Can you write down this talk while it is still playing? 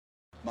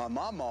My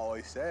mom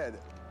always said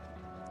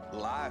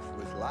life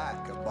was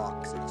like a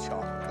box of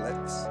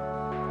chocolates. You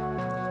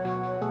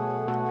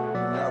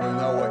never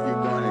know what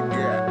you're going to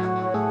get.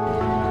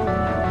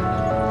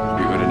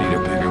 You're going to need a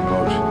bigger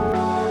boat.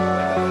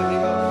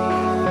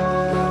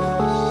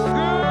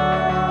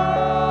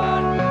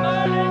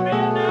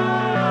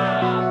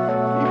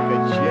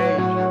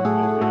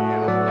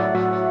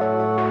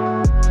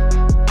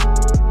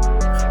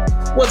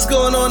 What's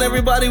going on,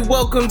 everybody?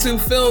 Welcome to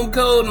Film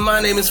Code.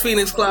 My name is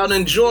Phoenix Cloud,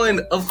 and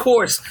joined, of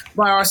course,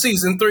 by our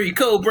Season 3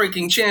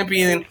 code-breaking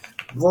champion,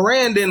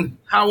 Brandon.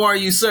 How are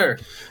you, sir?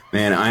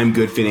 Man, I'm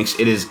good, Phoenix.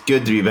 It is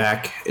good to be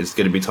back. It's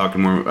good to be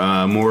talking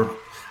more.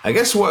 I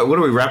guess, what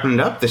are we wrapping it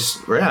up this?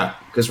 Yeah,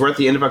 because we're at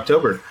the end of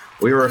October.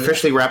 We were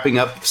officially wrapping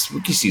up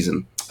spooky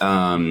season.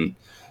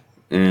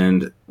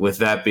 And with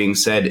that being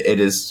said,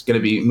 it is going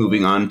to be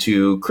moving on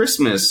to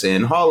Christmas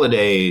and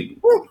holiday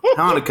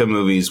Hanukkah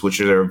movies, which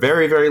there are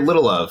very, very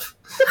little of.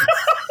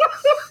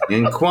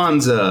 And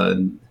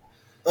Kwanzaa.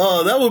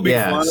 Oh, that would be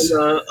fun.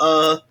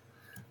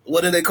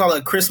 What do they call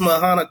it? Christmas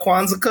Hana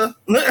Kwanzaa?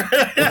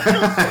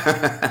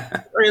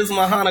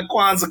 Christmas Hana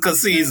Kwanzaa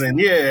season,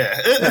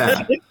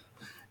 yeah.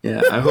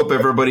 Yeah, I hope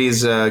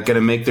everybody's going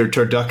to make their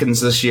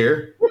turduckens this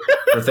year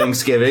for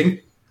Thanksgiving.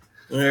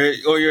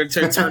 Or your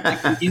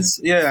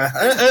turkeys, yeah.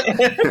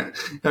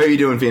 How are you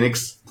doing,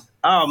 Phoenix?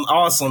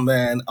 Awesome,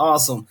 man.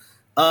 Awesome.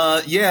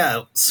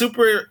 Yeah,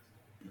 super.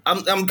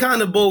 I'm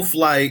kind of both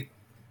like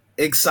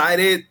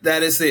excited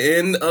that it's the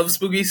end of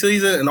spooky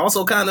season and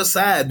also kind of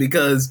sad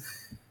because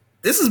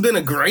this has been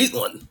a great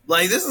one.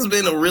 Like, this has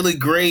been a really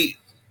great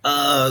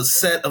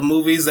set of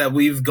movies that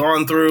we've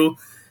gone through.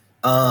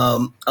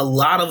 A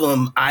lot of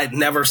them I'd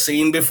never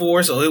seen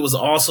before, so it was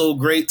also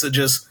great to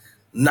just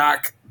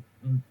knock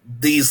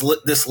this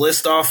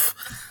list off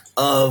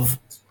of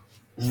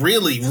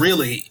really,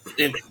 really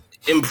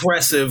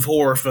impressive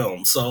horror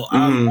films. So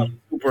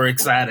I'm super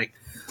excited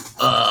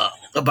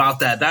about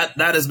that.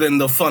 That has been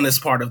the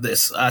funnest part of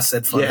this. I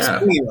said funnest.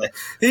 Yeah. Anyway.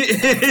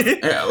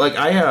 Yeah, like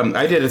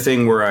I did a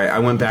thing where I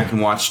went back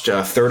and watched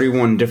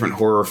 31 different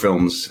horror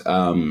films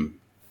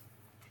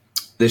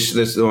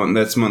this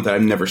month that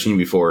I've never seen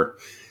before.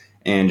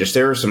 And just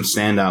there are some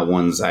standout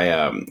ones.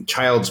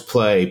 Child's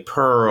Play,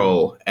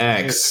 Pearl,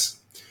 X,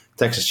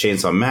 Texas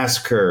Chainsaw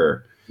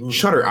Massacre,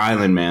 Shutter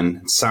Island,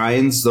 man.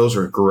 Signs, those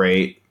are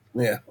great.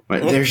 Yeah.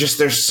 But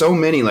there's so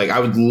many. Like, I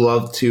would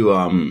love to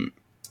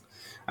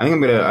I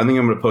think I'm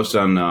gonna post it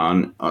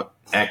on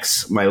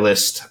X, my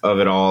list of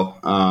it all.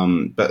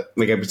 But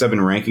like I've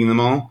been ranking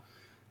them all.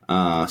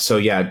 So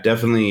yeah,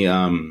 definitely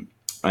I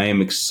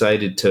am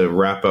excited to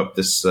wrap up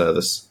this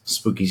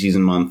spooky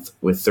season month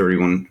with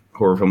 31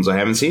 horror films I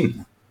haven't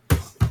seen.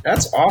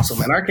 That's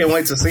awesome, and I can't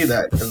wait to see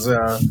that because,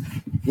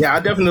 I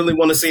definitely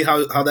want to see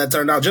how that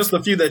turned out. Just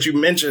the few that you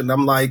mentioned,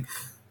 I'm like,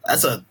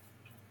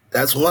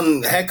 that's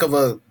one heck of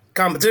a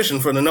competition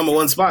for the number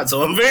one spot.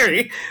 So I'm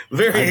very,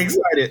 very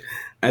excited.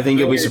 I think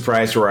you'll be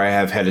surprised where I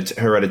have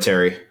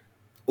Hereditary.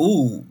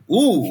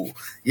 Ooh,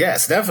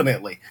 yes,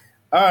 definitely.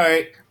 All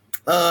right,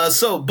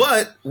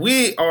 but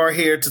we are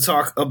here to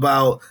talk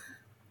about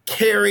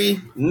Carrie,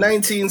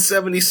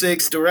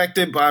 1976,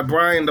 directed by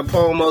Brian De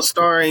Palma,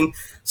 starring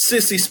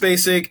Sissy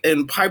Spacek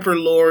and Piper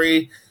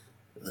Laurie.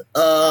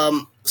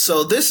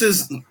 So this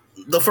is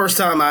the first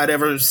time I'd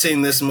ever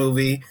seen this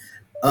movie.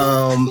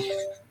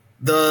 The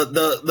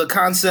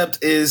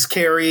concept is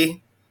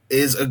Carrie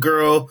is a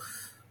girl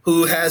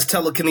who has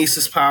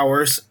telekinesis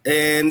powers,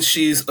 and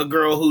she's a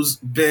girl who's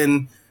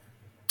been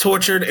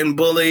tortured and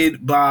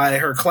bullied by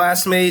her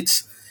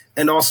classmates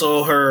and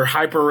also her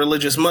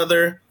hyper-religious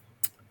mother,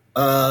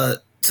 to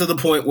the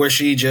point where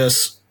she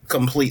just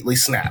completely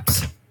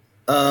snaps.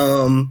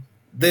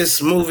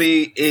 This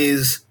movie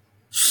is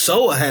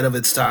so ahead of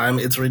its time,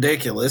 it's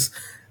ridiculous.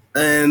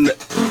 And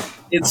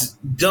it's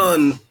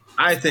done,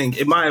 I think,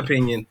 in my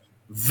opinion,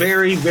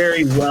 very,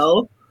 very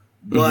well.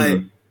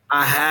 But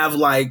I have,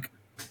 like,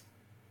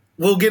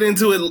 we'll get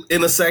into it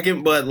in a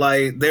second, but,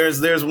 like,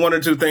 there's one or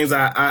two things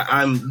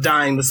I'm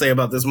dying to say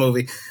about this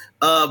movie.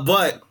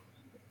 But,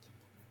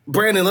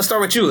 Brandon, let's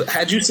start with you.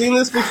 Had you seen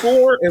this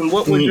before, and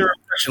what was your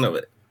impression of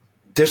it?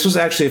 This was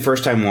actually a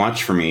first-time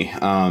watch for me.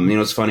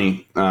 It's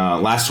funny.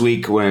 Last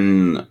week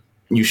when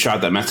you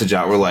shot that message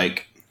out, we're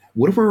like,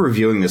 what if we're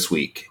reviewing this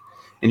week?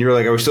 And you were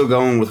like, are we still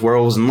going with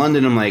Werewolves in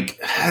London? I'm like,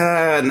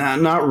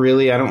 not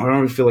really. I don't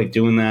really feel like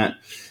doing that.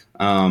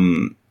 How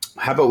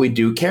about we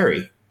do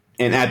Carrie?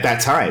 And at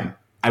that time,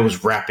 I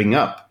was wrapping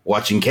up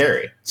watching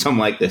Carrie. So I'm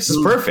like, this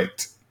is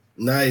perfect.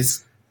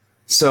 Nice.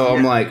 So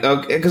I'm like,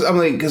 okay,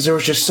 because there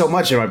was just so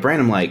much in my brain.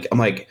 I'm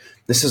like,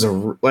 this is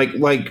like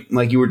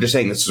you were just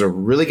saying, this is a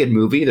really good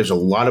movie. There's a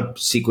lot of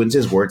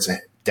sequences where it's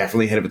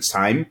definitely ahead of its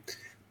time,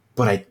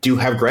 but I do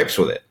have gripes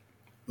with it,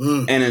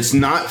 and it's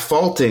not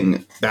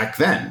faulting back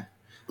then.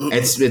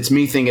 It's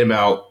me thinking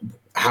about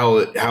how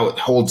it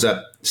holds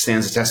up,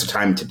 stands the test of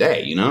time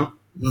today. You know,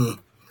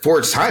 for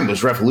its time, it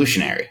was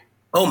revolutionary.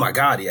 Oh my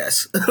God,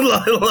 yes,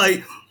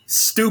 like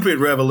stupid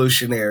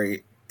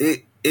revolutionary.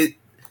 It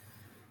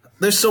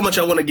there's so much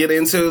I want to get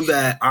into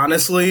that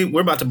honestly,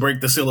 we're about to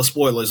break the seal of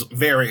spoilers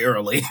very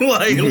early,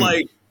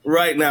 like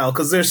right now,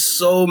 because there's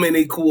so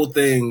many cool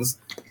things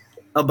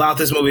about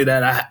this movie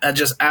that I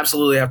just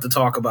absolutely have to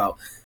talk about.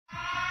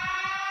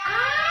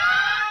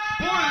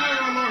 Spoiler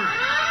alert!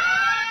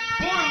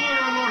 Spoiler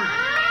alert!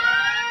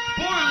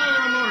 Spoiler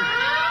alert!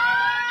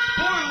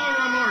 Spoiler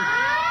alert!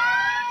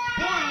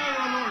 Spoiler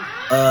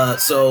alert!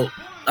 So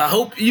I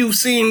hope you've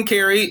seen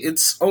Carrie.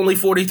 It's only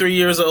 43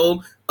 years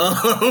old.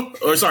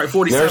 Or sorry,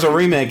 47. There's a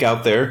remake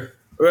out there.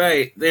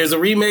 Right. There's a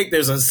remake.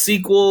 There's a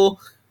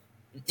sequel.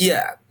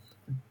 Yeah.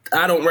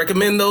 I don't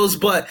recommend those,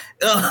 but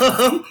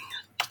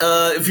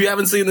if you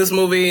haven't seen this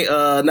movie,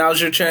 now's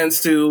your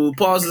chance to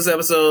pause this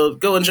episode,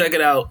 go and check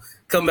it out,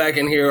 come back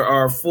and hear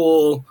our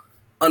full,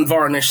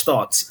 unvarnished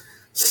thoughts.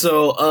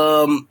 So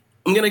I'm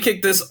going to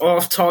kick this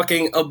off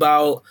talking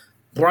about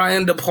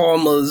Brian De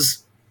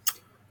Palma's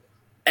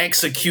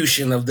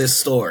execution of this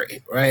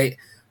story, right?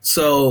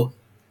 So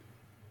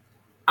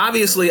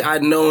obviously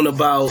I'd known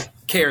about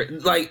Carrie,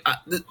 like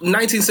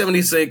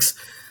 1976.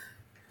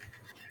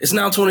 It's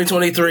now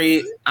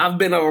 2023. I've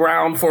been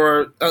around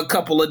for a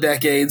couple of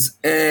decades,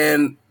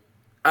 and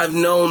I've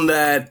known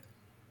where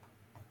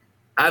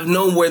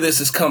this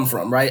has come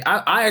from, right?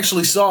 I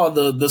actually saw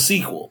the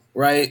sequel,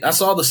 right? I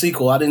saw the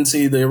sequel. I didn't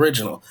see the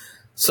original.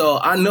 So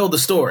I know the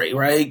story,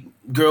 right?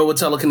 Girl with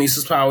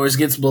telekinesis powers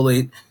gets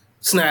bullied,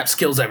 snaps,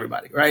 kills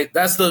everybody, right?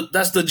 That's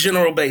the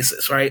general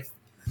basis, right?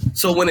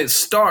 So when it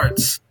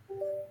starts,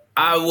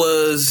 I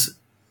was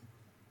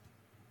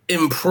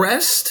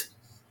impressed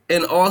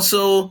and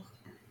also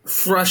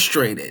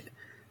frustrated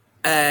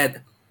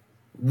at,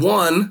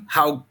 one,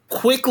 how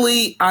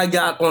quickly I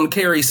got on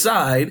Carrie's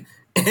side,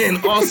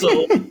 and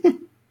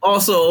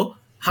also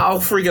how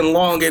freaking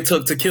long it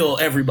took to kill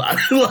everybody.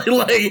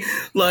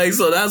 like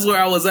so that's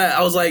where I was at.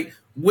 I was like,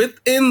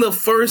 within the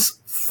first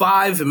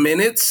 5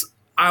 minutes,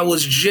 I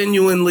was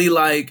genuinely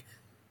like,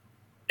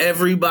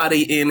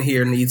 everybody in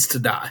here needs to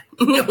die.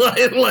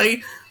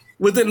 like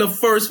within the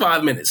first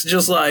 5 minutes,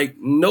 just like,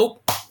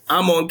 nope,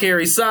 I'm on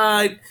Carrie's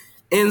side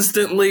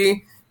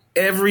instantly.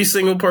 Every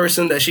single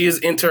person that she is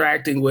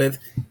interacting with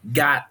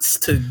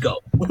gots to go.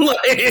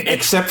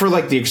 Except for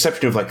like the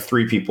exception of like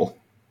 3 people.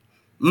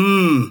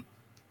 I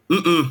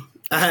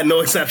had no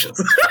exceptions.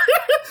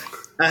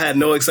 I had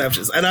no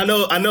exceptions. And I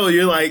know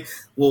you're like,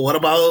 well, what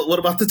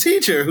about the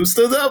teacher who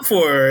stood up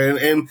for her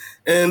and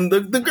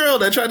the girl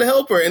that tried to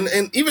help her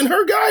and even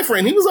her guy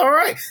friend, he was all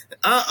right.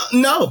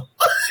 No.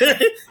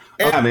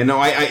 Yeah, man. No,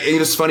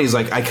 it's funny. Is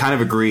like I kind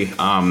of agree.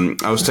 I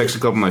was texting a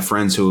couple of my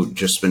friends who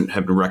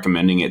have been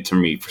recommending it to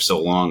me for so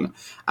long.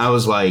 I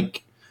was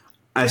like,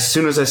 as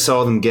soon as I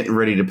saw them getting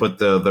ready to put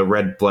the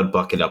red blood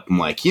bucket up, I'm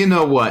like, you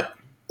know what?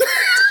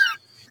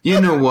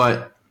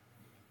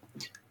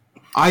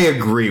 I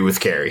agree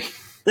with Carrie.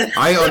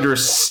 I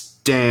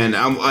understand.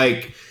 I'm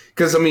like,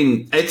 because I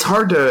mean, it's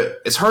hard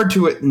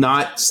to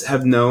not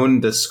have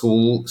known the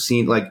school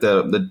scene, like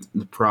the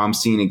prom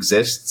scene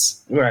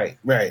exists. Right.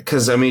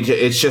 Because I mean,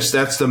 it's just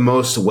that's the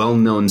most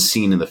well-known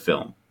scene in the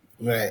film.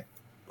 Right.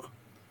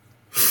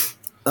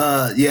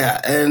 Yeah,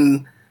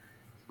 and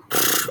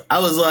I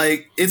was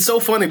like, it's so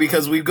funny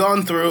because we've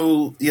gone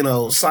through,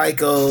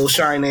 Psycho,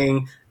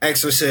 Shining,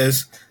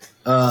 Exorcist.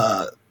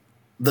 The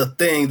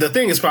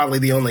Thing is probably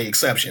the only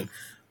exception.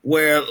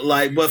 Where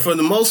but for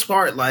the most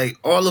part, like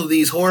all of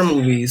these horror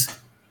movies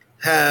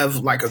have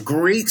like a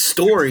great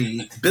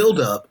story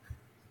build up,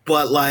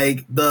 but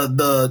like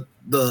the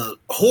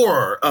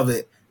horror of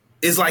it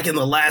is like in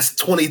the last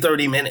 20,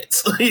 30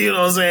 minutes. You know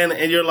what I'm saying?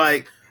 And you're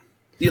like,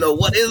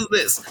 what is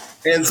this?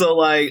 And so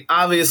like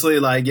obviously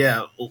like,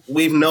 yeah,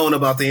 we've known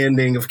about the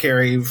ending of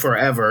Carrie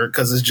forever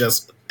because it's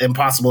just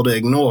impossible to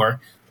ignore.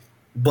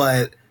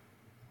 But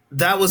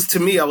that was, to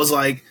me, I was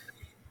like,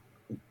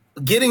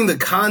 getting the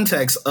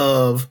context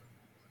of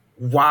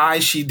why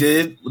she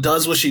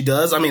does what she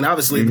does. I mean,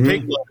 obviously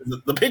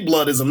the pig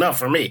blood is enough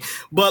for me,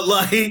 but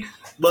like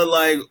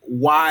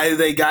why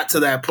they got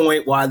to that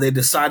point, why they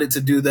decided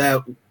to do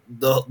that,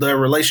 her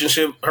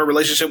relationship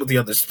with the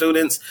other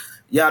students,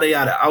 yada,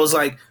 yada. I was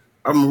like,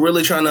 I'm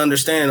really trying to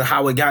understand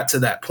how it got to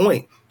that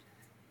point.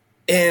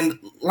 And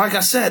like I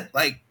said,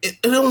 like it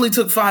only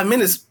took 5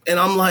 minutes, and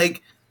I'm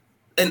like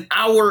an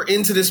hour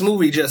into this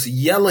movie just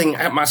yelling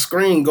at my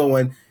screen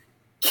going,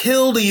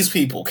 kill these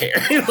people, Carrie.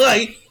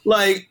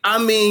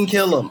 I mean,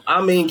 kill them.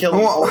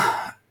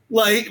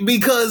 Well,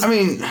 because I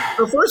mean,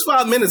 the first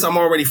 5 minutes, I'm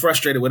already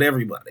frustrated with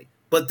everybody.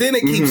 But then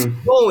it keeps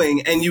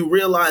going, and you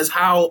realize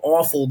how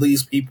awful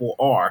these people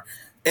are.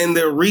 And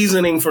their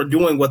reasoning for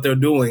doing what they're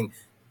doing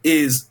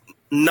is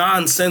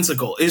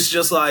nonsensical. It's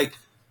just like,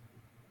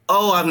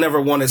 oh, I've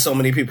never wanted so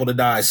many people to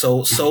die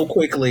so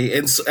quickly.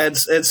 And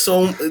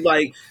so,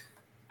 like,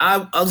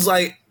 I was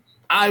like,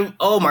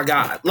 oh my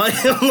God,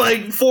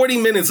 like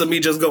 40 minutes of me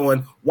just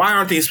going, why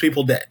aren't these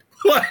people dead?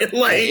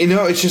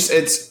 It's just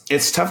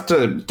it's tough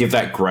to give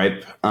that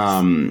gripe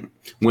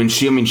when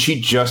she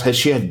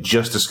had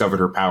just discovered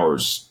her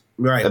powers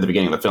right at the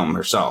beginning of the film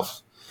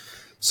herself.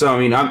 So I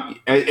mean,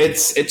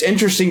 it's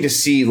interesting to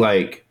see,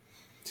 like,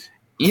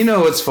 You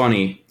know what's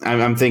funny?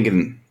 I'm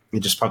thinking,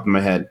 it just popped in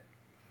my head.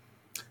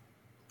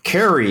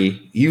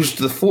 Carrie used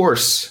the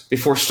Force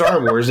before Star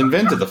Wars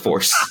invented the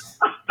Force.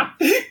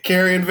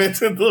 Carrie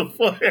invented the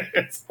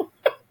Force.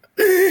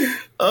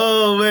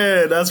 Oh,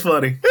 man, that's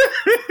funny.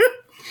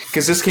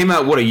 Because this came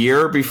out, a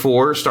year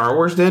before Star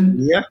Wars did?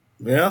 Yeah.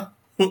 Yeah,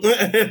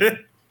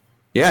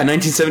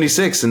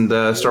 1976,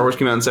 and Star Wars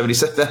came out in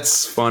 77.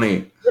 That's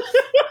funny.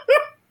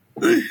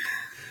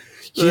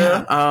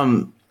 Yeah.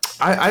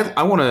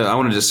 I want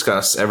to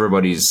discuss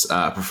everybody's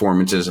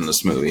performances in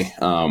this movie.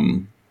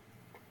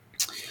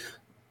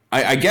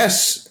 I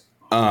guess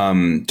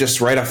just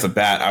right off the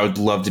bat, I would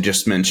love to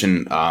just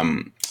mention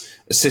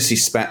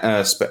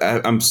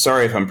Sissy. I'm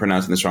sorry if I'm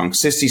pronouncing this wrong.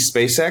 Sissy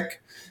Spacek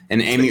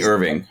and Amy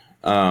Irving.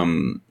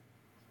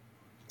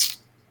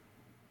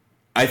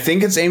 I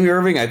think it's Amy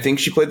Irving. I think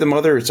she played the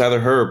mother. It's either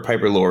her or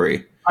Piper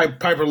Laurie.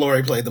 Piper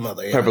Laurie played the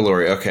mother. Yeah. Piper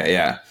Laurie. Okay,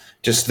 yeah.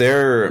 Just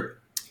their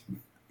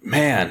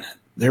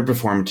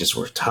performances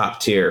were top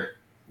tier.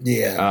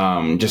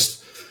 Yeah.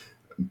 Just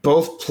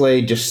both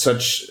played just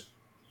such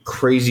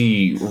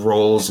crazy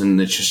roles, and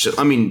it's just,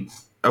 I mean,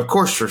 of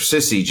course for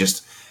Sissy,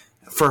 just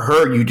for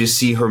her, you just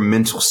see her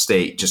mental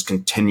state just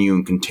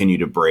continue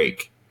to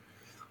break.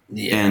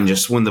 Yeah. And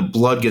just when the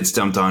blood gets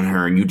dumped on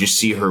her and you just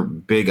see her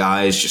big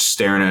eyes just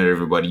staring at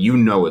everybody, you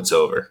know it's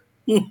over.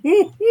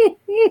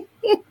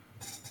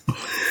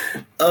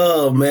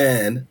 Oh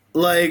man.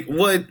 Like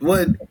what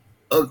going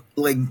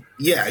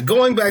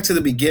back to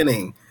the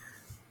beginning,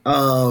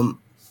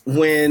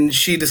 when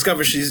she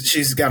discovers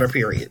she's got her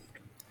period.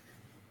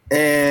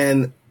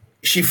 And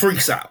she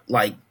freaks out,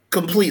 like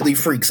completely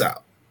freaks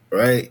out,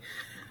 right?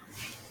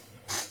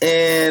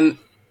 And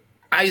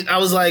I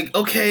was like,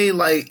 okay,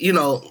 like, you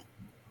know,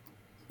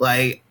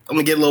 like, I'm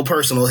gonna get a little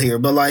personal here,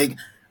 but like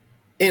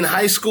in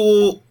high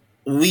school,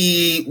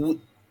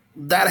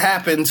 that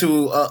happened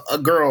to a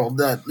girl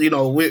that, you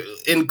know,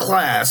 in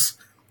class,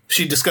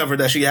 she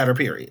discovered that she had her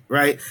period,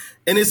 right?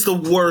 And it's the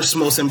worst,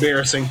 most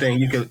embarrassing thing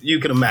you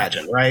could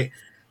imagine, right?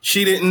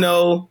 She didn't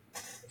know.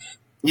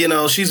 You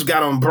know, she's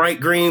got on bright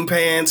green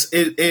pants.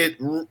 It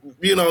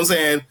you know what I'm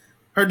saying?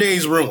 Her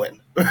day's ruined,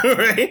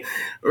 right?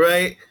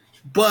 Right?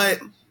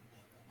 But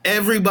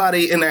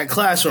everybody in that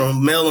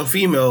classroom, male and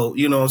female,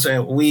 you know what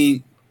I'm saying?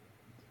 We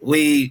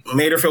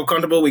made her feel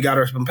comfortable. We got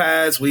her some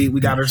pads. We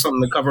got her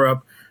something to cover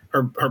up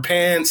her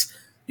pants.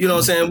 You know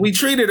what I'm saying? We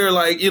treated her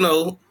like, you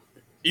know,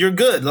 you're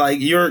good. Like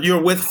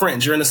you're with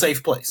friends. You're in a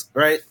safe place,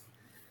 right?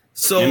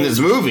 So in this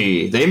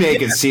movie, they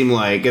make it seem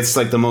like it's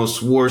like the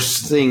most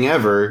worst thing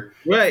ever.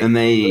 Right. And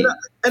I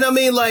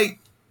mean, like,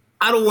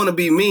 I don't want to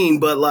be mean,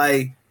 but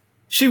like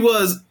she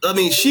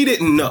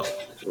didn't know.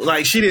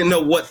 Like she didn't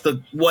know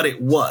what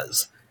it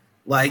was.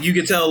 Like you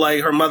could tell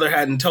like her mother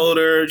hadn't told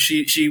her.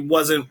 She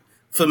wasn't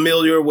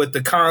familiar with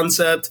the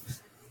concept.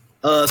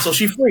 So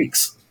she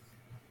freaks.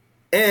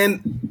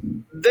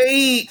 And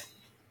they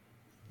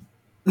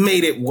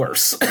made it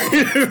worse.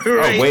 Right?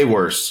 Oh, way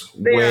worse.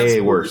 Way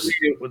worse.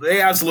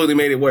 They absolutely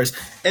made it worse.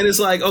 And it's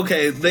like,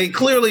 okay, they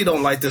clearly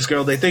don't like this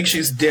girl. They think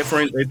she's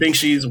different. They think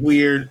she's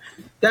weird.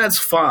 That's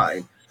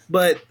fine.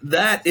 But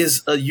that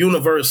is a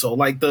universal.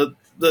 Like the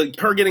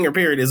her getting her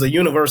period is a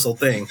universal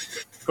thing.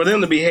 For them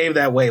to behave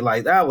that way,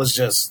 like that was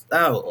just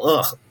that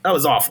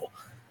was awful.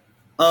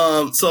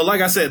 So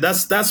like I said,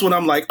 that's when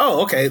I'm like,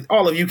 oh, okay,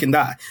 all of you can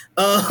die.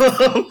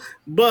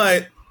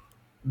 But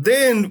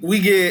then we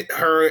get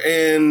her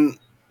in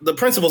the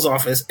principal's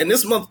office, and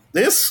this month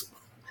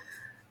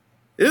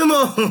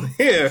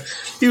here,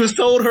 he was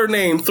told her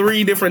name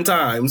 3 different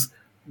times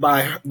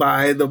by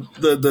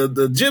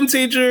the gym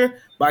teacher,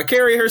 by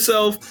Carrie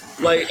herself.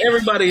 Like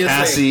everybody is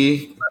Cassie.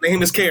 saying, my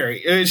name is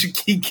Carrie, and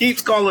he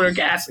keeps calling her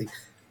Cassie.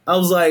 I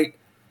was like,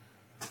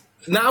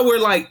 now we're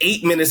like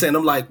 8 minutes in.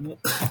 I'm like,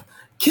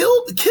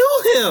 kill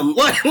him!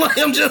 Like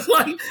I'm just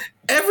like,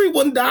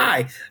 everyone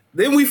die.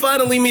 Then we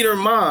finally meet her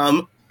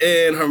mom,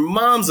 and her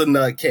mom's a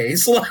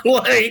nutcase.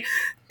 Like,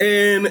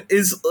 and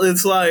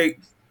it's like,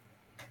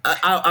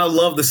 I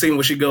love the scene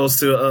where she goes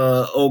to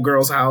old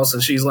girl's house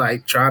and she's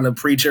like trying to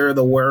preach her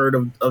the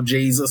word of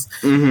Jesus.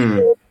 Mm-hmm.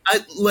 I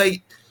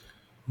like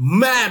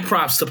mad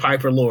props to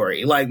Piper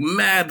Laurie. Like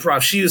mad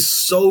props. She is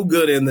so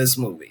good in this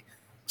movie.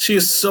 She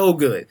is so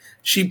good.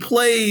 She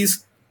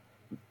plays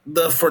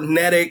the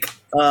frenetic,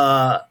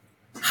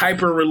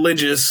 hyper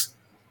religious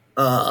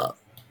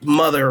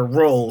mother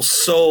role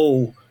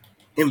so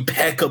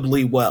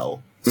impeccably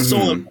well. Mm-hmm.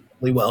 So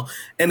impeccably well.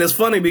 And it's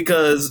funny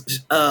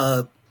because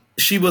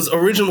she wasn't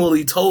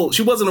originally told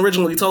it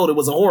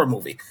was a horror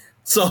movie.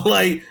 So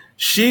like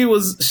she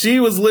was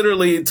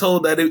literally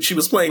told that she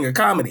was playing a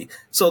comedy.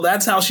 So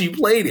that's how she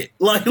played it.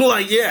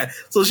 Like yeah.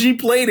 So she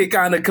played it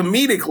kind of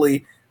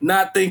comedically,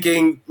 not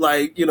thinking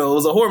like, you know, it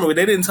was a horror movie.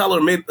 They didn't tell her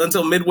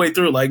until midway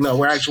through, like, no,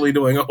 we're actually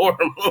doing a horror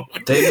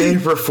movie. They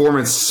made her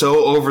performance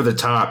so over the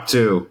top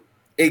too.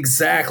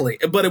 Exactly.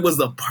 But it was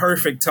the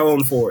perfect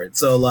tone for it.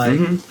 So like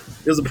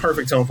It was a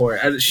perfect tone for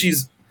it. And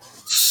she's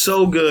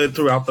so good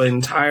throughout the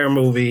entire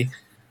movie.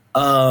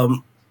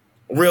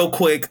 Real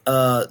quick,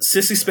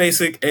 Sissy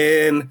Spacek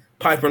and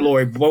Piper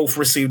Laurie both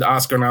received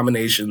Oscar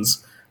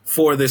nominations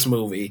for this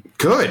movie.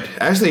 Good,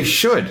 as they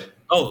should.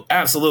 Oh,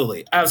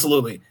 absolutely.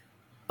 Absolutely.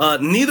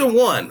 Neither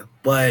one,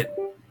 but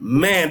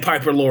man,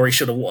 Piper Laurie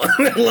should have won.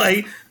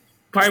 Like,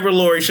 Piper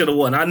Laurie should have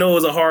won. I know it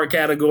was a hard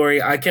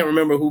category. I can't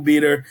remember who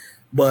beat her,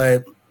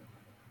 but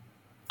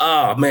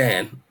oh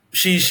man,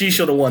 she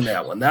should have won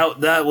that one.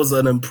 That was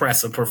an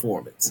impressive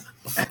performance.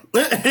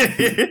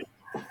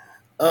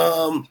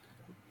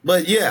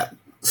 But yeah,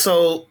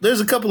 so there's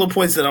a couple of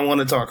points that I want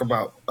to talk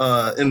about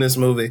in this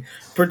movie,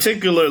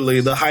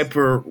 particularly the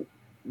hyper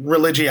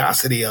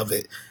religiosity of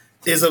it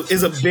is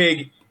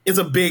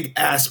a big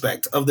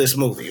aspect of this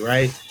movie,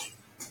 right?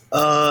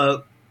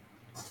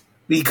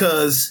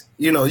 Because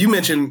you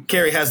mentioned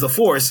Carrie has the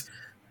Force.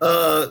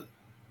 The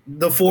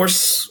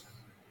Force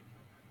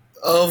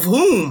of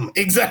whom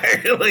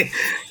exactly,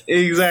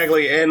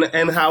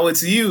 and how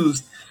it's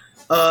used.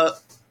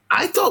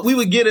 I thought we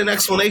would get an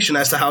explanation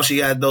as to how she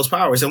had those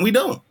powers, and we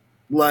don't.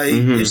 Like,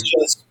 it's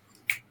just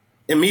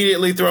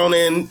immediately thrown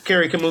in.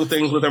 Carrie can move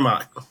things with her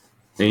mind.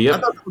 Yep. I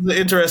thought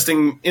it was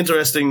an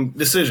interesting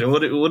decision. What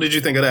did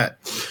you think of that?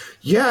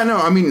 Yeah, no,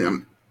 I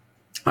mean,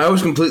 I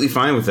was completely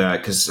fine with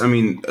that because, I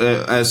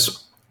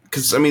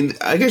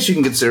guess you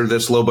can consider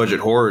this low budget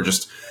horror.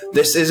 Just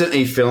this isn't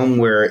a film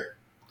where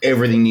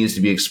everything needs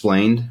to be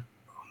explained.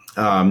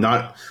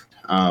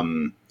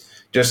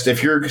 Just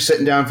if you're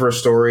sitting down for a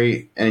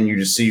story and you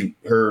just see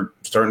her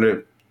starting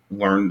to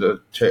learn to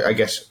I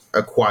guess,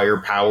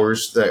 acquire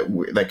powers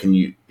that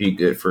can be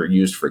good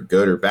used for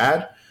good or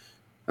bad,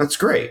 that's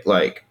great.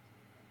 Like,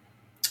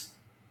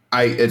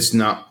 there's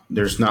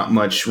not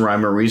much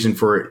rhyme or reason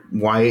for it,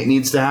 why it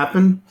needs to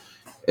happen.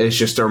 It's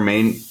just our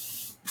main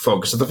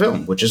focus of the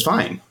film, which is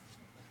fine.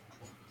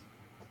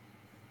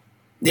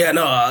 Yeah,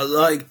 no,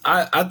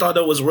 I thought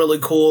it was really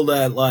cool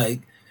that,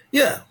 like,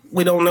 yeah,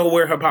 we don't know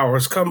where her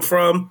powers come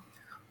from,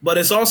 but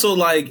it's also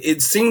like,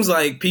 it seems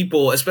like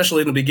people,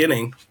 especially in the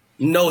beginning,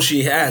 know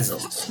she has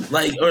them,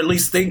 like, or at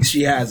least think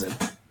she has them,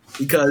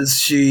 because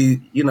she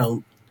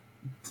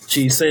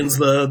sends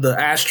the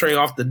ashtray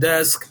off the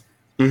desk.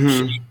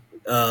 Mm-hmm.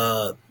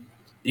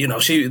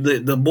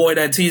 The boy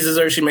that teases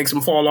her, she makes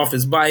him fall off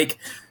his bike.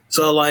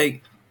 So,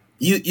 like,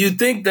 you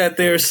think that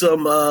there's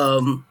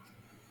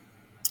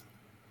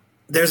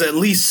at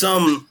least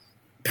some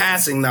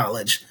passing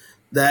knowledge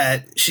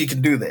that she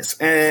could do this,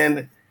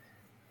 and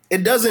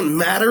it doesn't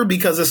matter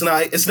because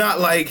it's not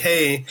like,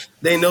 hey,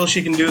 they know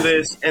she can do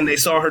this and they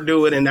saw her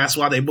do it and that's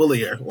why they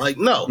bully her. Like,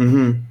 no,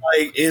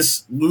 like,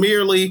 it's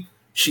merely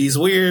she's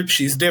weird,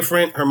 she's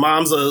different. Her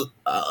mom's a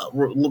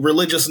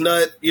religious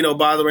nut,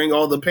 bothering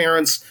all the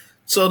parents,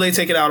 so they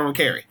take it out on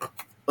Carrie.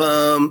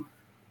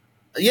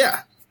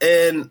 Yeah,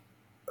 and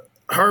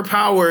her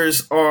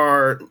powers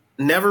are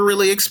never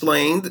really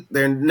explained.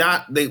 They're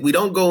not. We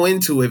don't go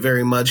into it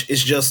very much.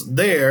 It's just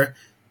there,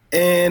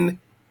 and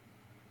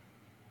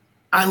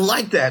I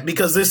like that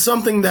because there's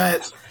something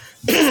that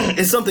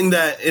is something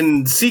that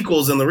in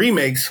sequels and the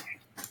remakes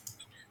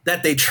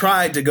that they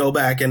tried to go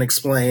back and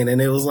explain,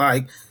 and it was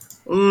like,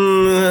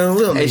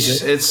 we'll need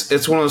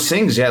it's one of those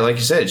things. Yeah, like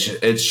you said,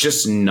 it's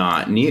just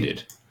not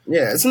needed.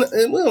 Yeah,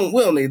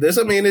 we'll need this.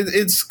 I mean,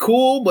 it's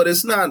cool, but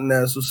it's not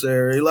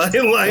necessary. Like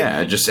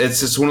yeah,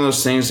 it's one of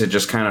those things that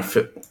just kind of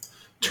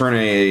turn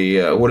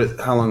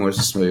how long was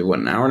this movie? What,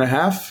 an hour and a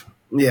half?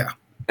 Yeah,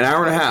 an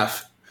hour and a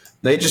half.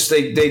 They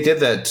did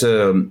that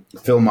to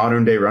fill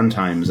modern day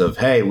runtimes of,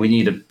 hey, we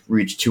need to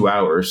reach 2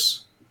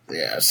 hours.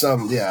 Yeah,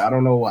 I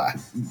don't know why.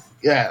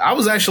 Yeah, I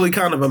was actually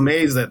kind of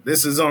amazed that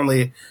this is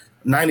only a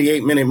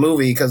 98-minute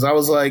movie because I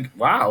was like,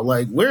 wow,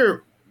 like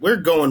we're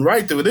going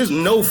right through it. There's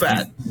no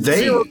fat.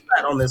 Zero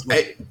fat on this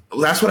movie.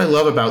 That's what I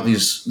love about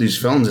these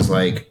films is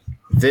like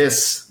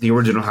this, the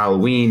original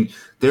Halloween.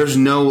 There's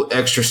no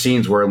extra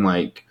scenes where I'm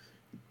like,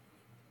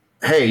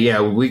 hey, yeah,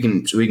 we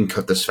can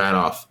cut this fat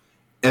off.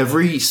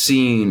 Every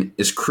scene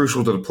is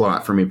crucial to the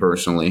plot for me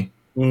personally.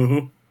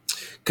 Mm-hmm.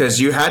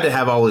 Because you had to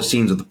have all the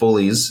scenes with the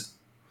bullies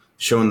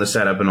showing the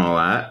setup and all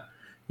that.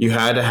 You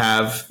had to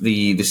have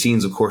the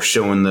scenes, of course,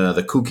 showing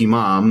the kooky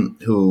mom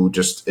who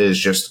is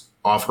just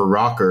off her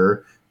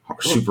rocker,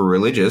 super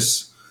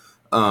religious.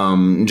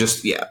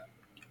 Just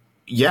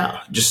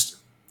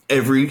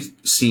every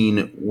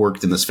scene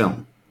worked in this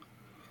film.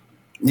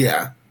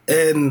 Yeah,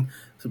 and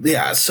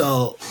yeah,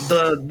 so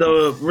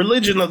the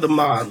religion of the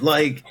mom,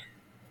 like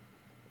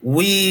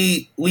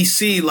we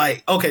see,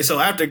 like, okay, so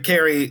after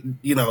Carrie,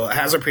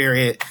 has her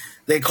period,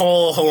 they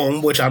call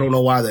home, which I don't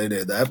know why they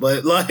did that,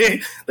 but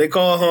like they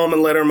call home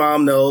and let her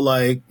mom know,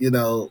 like,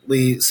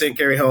 we sent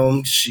Carrie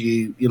home.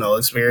 She,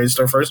 experienced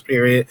her first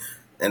period,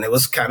 and it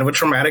was kind of a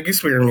traumatic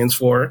experience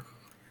for her.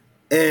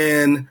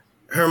 And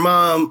her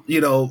mom,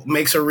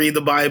 makes her read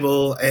the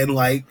Bible, and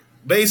like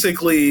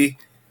basically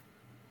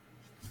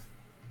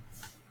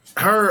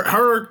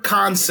her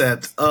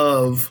concept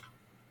of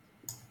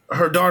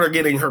her daughter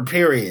getting her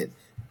period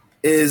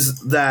is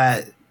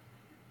that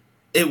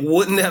it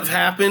wouldn't have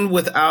happened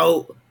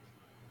without,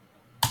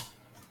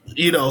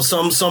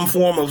 some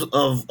form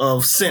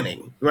of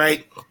sinning,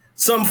 right?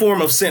 Some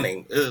form of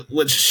sinning,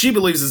 which she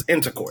believes is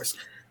intercourse.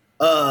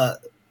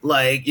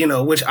 Like, you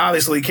know, which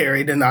obviously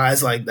Carrie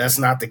denies, like, that's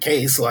not the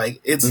case. Like,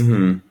 it's,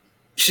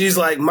 she's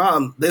like,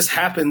 Mom, this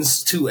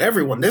happens to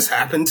everyone. This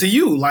happened to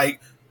you.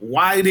 Like,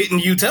 why didn't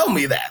you tell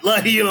me that?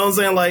 Like, you know what I'm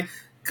saying? Like,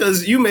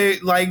 because you may,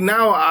 like,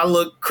 now I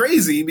look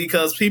crazy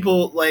because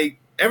people, like,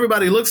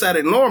 everybody looks at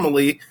it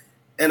normally.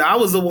 And I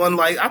was the one,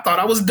 like, I thought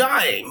I was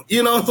dying.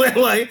 You know what I'm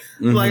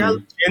saying? Like I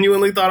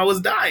genuinely thought I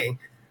was dying.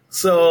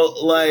 So,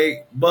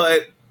 like,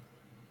 but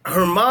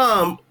her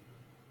mom,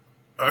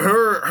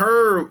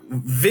 her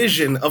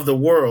vision of the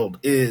world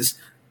is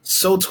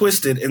so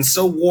twisted and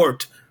so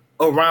warped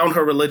around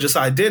her religious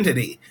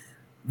identity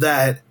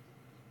that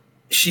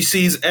she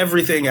sees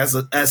everything as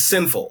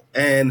sinful.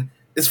 And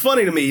it's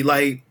funny to me,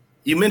 like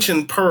you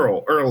mentioned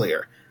Pearl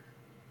earlier.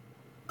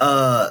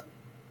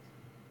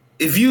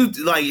 If you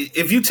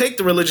take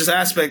the religious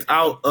aspect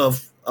out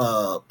of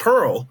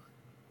Pearl,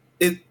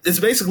 it's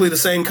basically the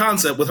same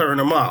concept with her and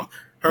her mom.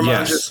 Her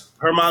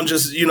mom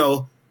just, you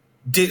know,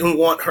 didn't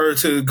want her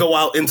to go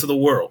out into the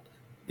world.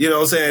 You know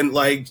what I'm saying?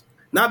 Like,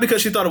 not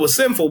because she thought it was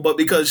sinful, but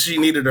because she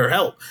needed her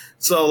help.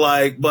 So,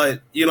 like,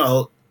 but, you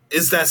know,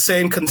 it's that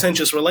same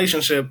contentious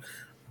relationship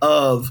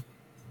of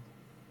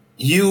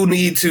you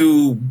need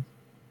to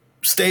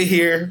stay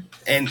here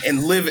and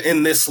live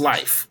in this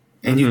life.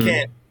 And you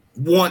can't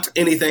want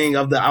anything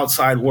of the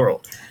outside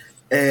world.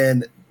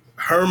 And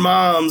her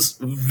mom's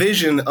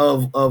vision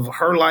of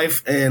her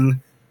life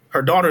and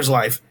her daughter's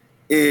life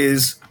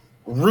is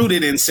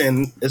rooted in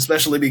sin,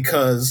 especially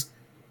because,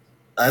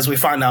 as we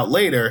find out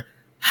later,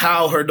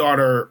 how her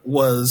daughter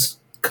was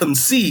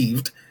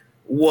conceived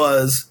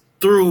was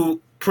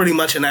through pretty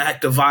much an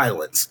act of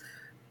violence.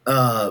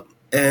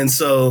 And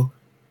so,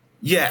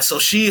 yeah, so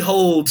she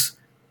holds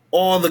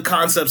all the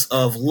concepts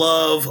of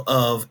love,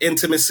 of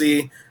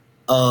intimacy,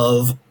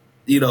 of,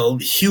 you know,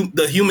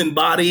 the human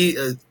body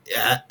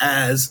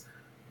as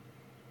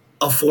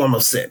a form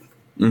of sin.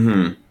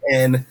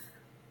 And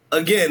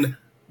again,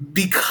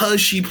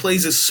 because she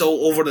plays it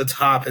so over the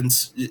top and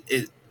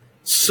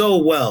so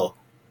well,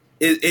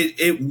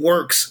 it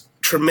works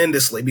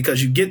tremendously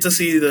because you get to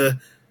see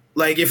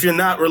like, if you're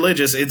not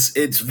religious,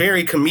 it's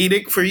very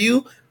comedic for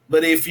you.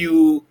 But if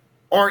you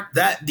aren't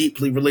that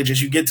deeply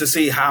religious, you get to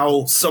see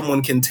how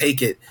someone can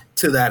take it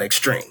to that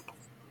extreme.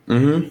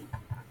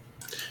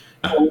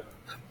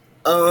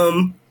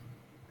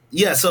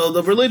 Yeah, so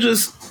the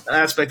religious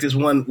aspect is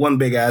one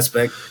big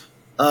aspect.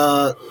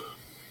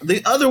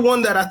 The other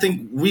one that I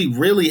think we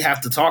really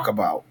have to talk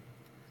about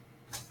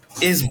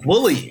is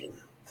bullying.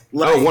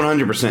 Like,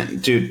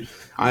 100%. Dude,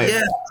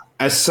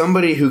 as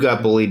somebody who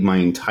got bullied my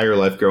entire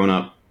life growing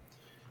up,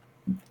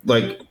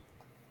 like,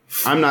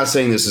 I'm not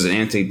saying this is an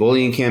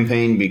anti-bullying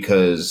campaign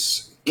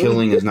because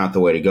killing is not the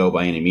way to go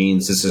by any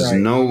means. This is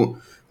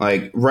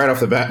right off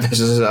the bat,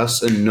 this is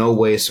us in no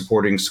way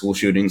supporting school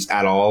shootings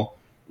at all.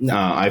 No.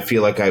 I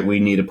feel like we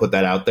need to put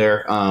that out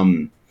there.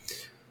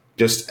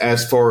 Just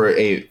as for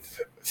a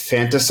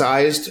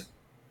fantasized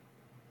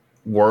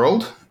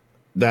world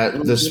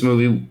that this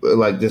movie,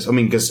 like this, I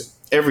mean, because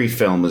every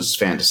film is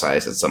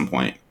fantasized at some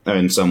point or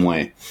in some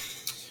way.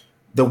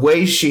 The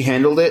way she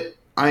handled it,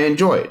 I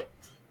enjoyed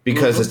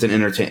because it's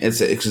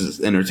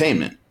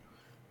entertainment.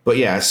 But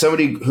yeah, as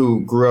somebody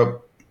who grew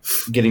up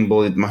getting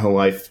bullied my whole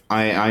life,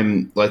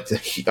 I'm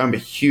a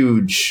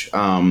huge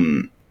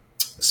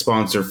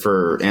sponsor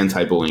for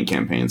anti-bullying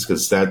campaigns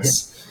because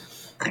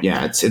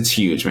it's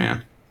huge,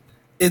 man.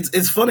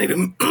 It's funny to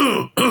me.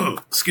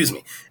 Excuse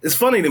me. It's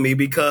funny to me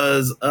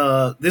because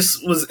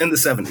this was in the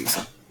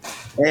 70s,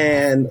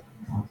 and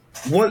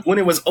when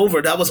it was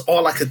over, that was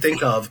all I could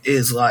think of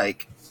is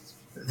like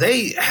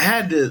they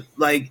had to,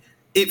 like,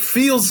 it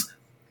feels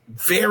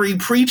very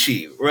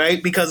preachy,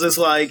 right? Because it's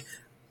like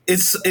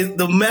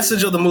the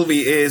message of the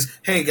movie is,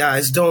 hey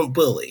guys, don't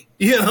bully.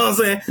 You know what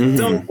I'm saying?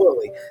 Don't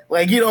bully.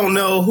 Like, you don't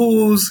know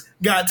who's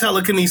got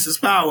telekinesis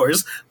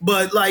powers,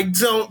 but like,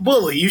 don't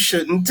bully. You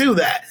shouldn't do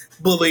that.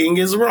 Bullying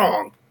is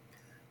wrong.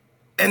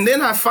 And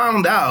then I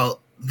found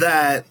out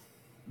that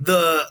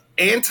the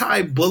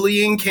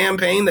anti-bullying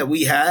campaign that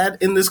we had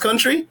in this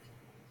country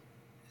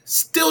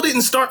still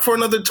didn't start for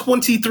another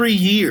 23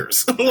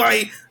 years.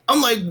 Like,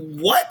 I'm like,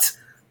 what?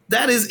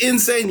 That is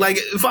insane. Like,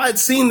 if I had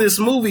seen this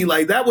movie,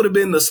 like, that would have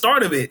been the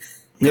start of it.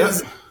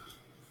 Because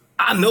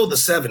I know the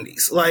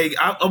 70s. Like,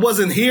 I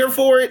wasn't here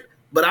for it,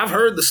 but I've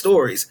heard the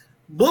stories.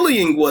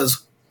 Bullying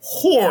was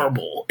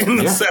horrible in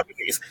the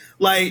 70s.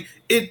 Like,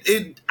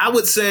 I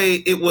would say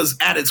it was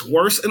at its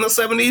worst in the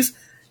 70s.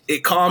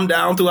 It calmed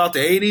down throughout the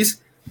 80s.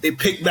 It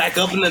picked back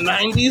up in the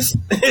 90s.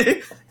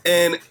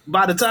 And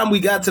by the time we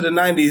got to the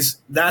 90s,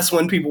 that's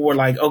when people were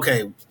like,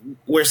 okay,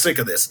 we're sick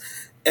of this.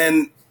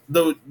 And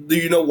do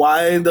you know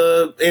why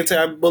the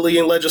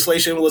anti-bullying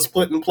legislation was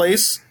put in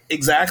place?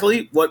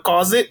 Exactly what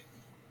caused it?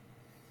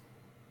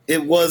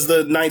 It was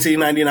the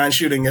 1999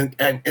 shooting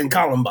in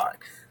Columbine.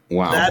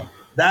 Wow.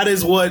 That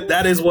is what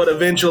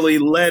eventually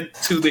led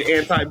to the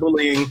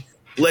anti-bullying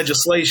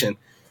legislation.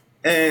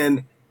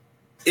 And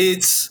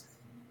it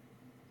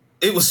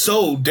was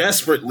so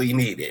desperately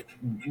needed.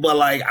 But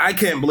like, I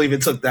can't believe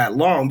it took that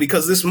long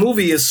because this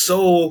movie is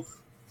so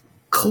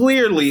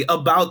clearly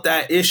about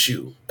that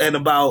issue and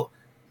about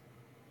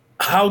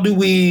how do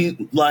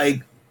we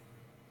like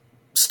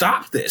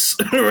stop this,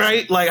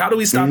 right? Like, how do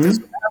we stop this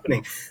from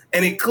happening?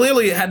 And it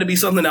clearly had to be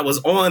something that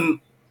was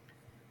on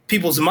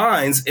people's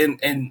minds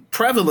and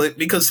prevalent,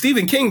 because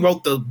Stephen King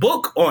wrote the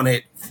book on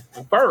it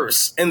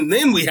first, and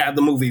then we had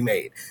the movie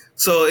made.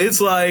 So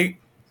it's like,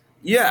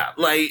 yeah,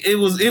 like it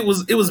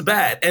was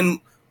bad. And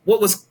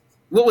what was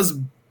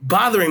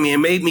bothering me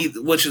and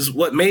which is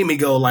what made me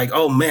go like,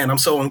 oh man, I'm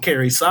so on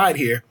Carrie's side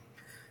here,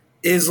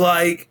 is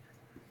like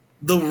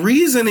the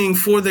reasoning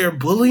for their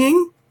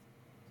bullying.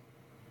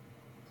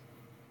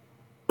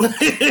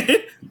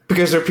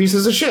 Because they're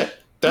pieces of shit.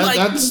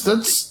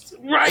 That's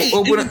right.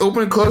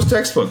 Open and close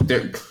textbook.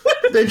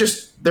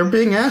 They're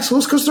being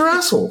assholes because they're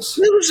assholes.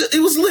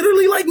 It was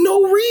literally like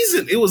no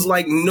reason. It was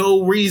like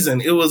no reason.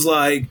 It was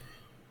like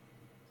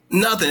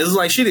nothing. It's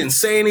like she didn't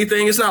say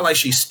anything. It's not like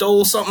she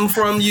stole something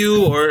from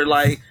you, or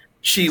like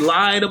she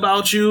lied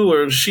about you,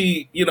 or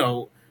she,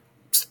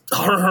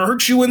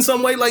 hurt you in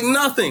some way. Like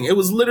nothing. It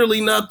was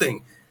literally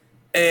nothing.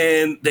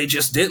 And they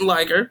just didn't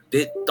like her.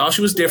 They thought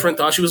she was different,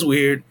 thought she was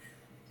weird,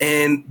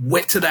 and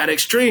went to that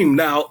extreme.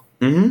 Now,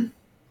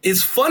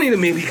 it's funny to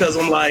me because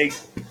I'm like,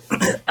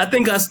 I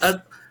think I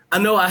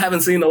know I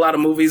haven't seen a lot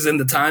of movies in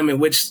the time in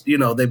which,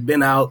 they've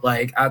been out.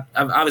 Like, I've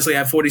obviously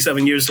had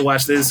 47 years to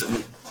watch this,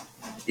 and,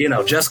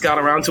 just got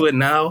around to it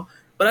now.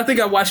 But I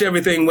think I watch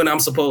everything when I'm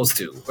supposed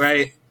to,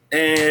 right?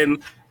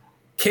 And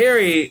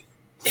Carrie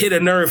hit a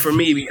nerve for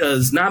me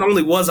because not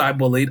only was I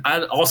bullied,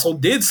 I also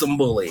did some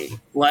bullying,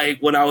 like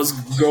when I was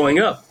growing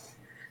up.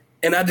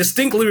 And I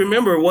distinctly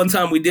remember one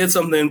time we did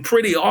something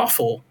pretty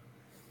awful,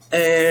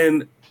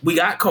 and we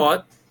got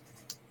caught.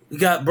 We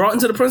got brought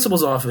into the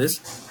principal's office,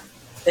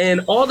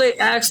 and all they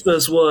asked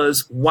us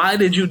was, why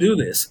did you do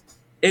this?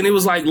 And it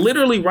was like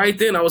literally right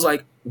then I was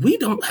like, we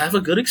don't have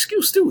a good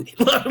excuse, do we?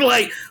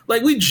 like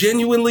we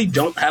genuinely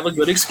don't have a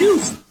good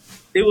excuse.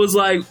 It was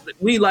like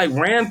we like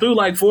ran through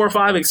like 4 or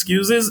 5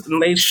 excuses, and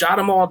they shot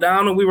them all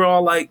down, and we were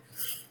all like,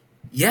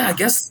 yeah, I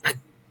guess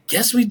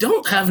we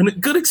don't have a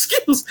good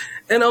excuse.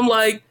 And I'm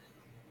like,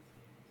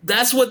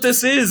 that's what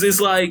this is.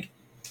 It's like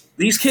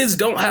these kids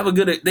don't have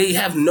they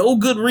have no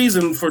good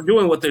reason for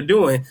doing what they're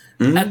doing.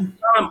 At the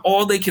time,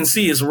 all they can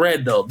see is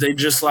red, though. They're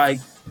just like,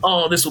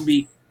 oh, this will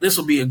be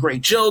a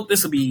great joke.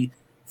 This will be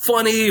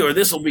funny, or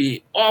this will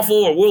be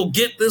awful, or we'll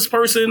get this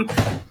person.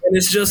 And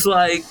it's just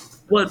like,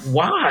 what,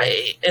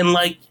 why? And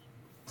like,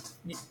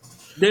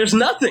 there's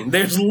nothing.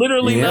 There's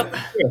literally nothing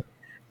here.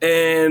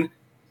 And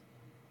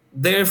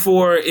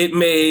therefore, it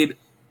made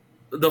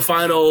the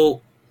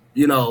final,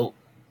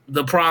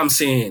 the prom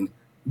scene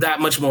that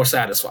much more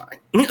satisfying.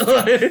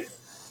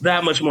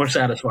 That much more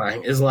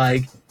satisfying is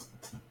like,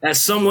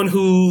 as someone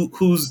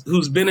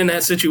who's been in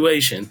that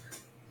situation,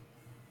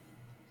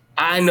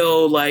 I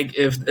know like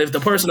if the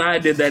person I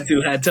did that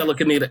to had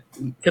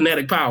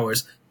telekinetic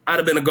powers, I'd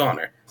have been a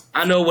goner.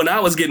 I know when I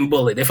was getting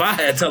bullied, if I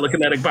had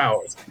telekinetic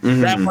powers,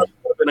 that person would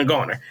have been a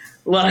goner.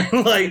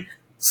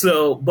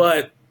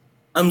 But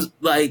I'm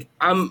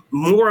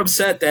more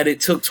upset that it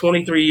took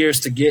 23 years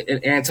to get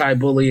an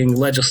anti-bullying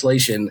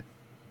legislation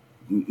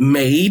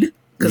made,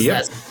 because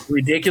that's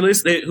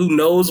ridiculous. Who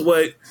knows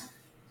what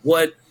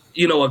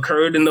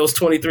occurred in those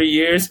 23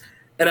 years?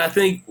 And I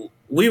think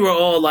we were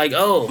all like,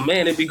 oh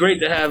man, it'd be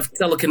great to have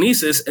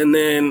telekinesis, and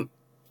then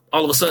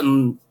all of a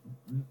sudden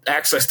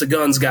access to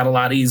guns got a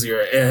lot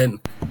easier and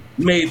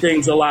made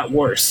things a lot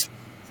worse.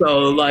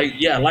 So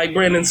like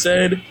Brandon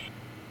said,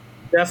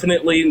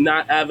 definitely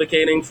not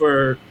advocating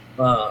for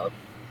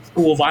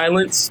school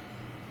violence.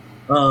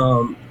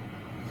 And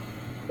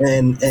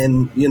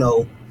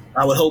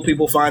I would hope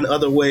people find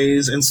other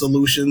ways and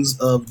solutions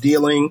of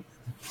dealing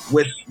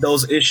with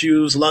those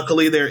issues.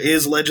 Luckily, there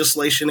is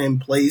legislation in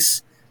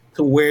place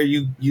to where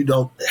you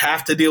don't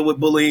have to deal with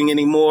bullying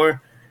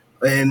anymore.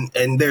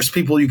 And there's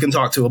people you can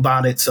talk to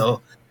about it.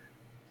 So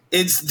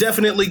it's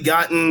definitely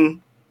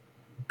gotten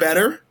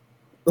better,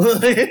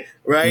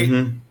 right?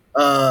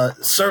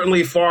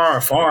 Certainly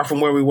far from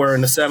where we were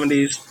in the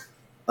 70s.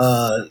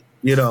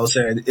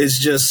 It's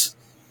just,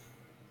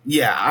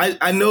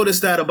 I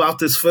noticed that about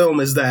this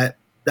film is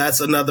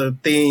that's another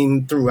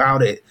theme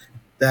throughout it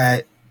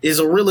that is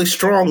a really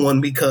strong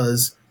one,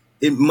 because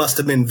it must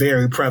have been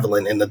very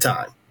prevalent in the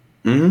time.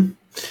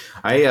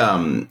 I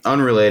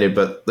unrelated,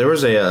 but there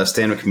was a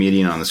stand-up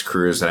comedian on this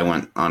cruise that I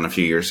went on a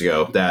few years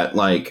ago that,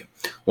 like,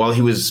 while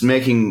he was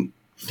making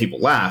people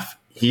laugh,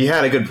 he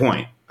had a good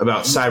point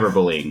about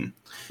cyberbullying.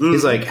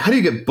 He's like, how do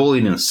you get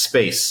bullied in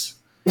space?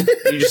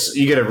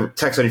 you get a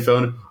text on your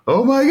phone,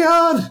 oh my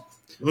god,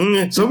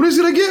 somebody's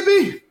gonna get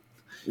me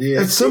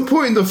at some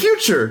point in the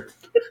future.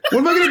 What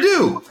am I gonna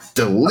do?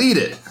 Delete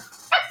it.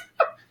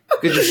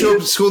 Because you show up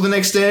to school the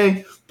next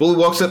day, bully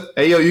walks up,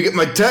 hey yo, you get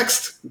my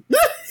text?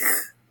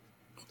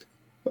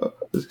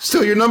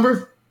 Still your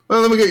number?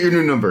 Well, let me get your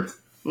new number.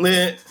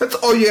 That's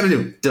all you gotta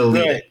do.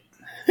 Delete it.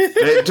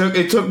 It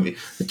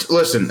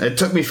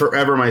took me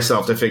forever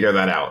myself to figure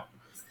that out.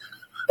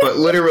 But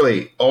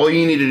literally, all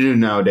you need to do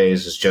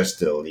nowadays is just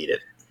delete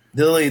it.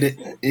 Delete it.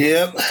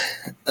 Yep.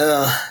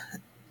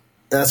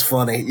 That's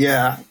funny.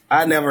 Yeah,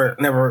 I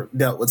never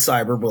dealt with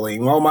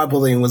cyberbullying. All my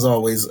bullying was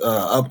always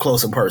up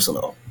close and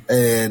personal.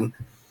 And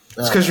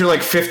It's because you're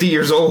like 50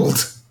 years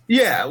old.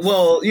 yeah,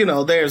 well,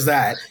 there's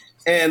that.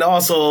 And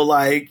also,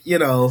 like,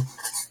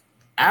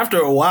 after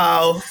a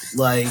while,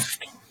 like,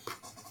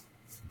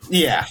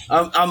 yeah,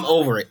 I'm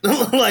over it.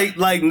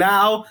 like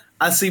now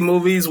I see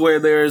movies where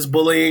there's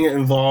bullying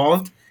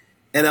involved,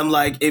 and I'm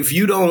like, if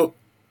you don't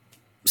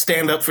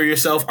stand up for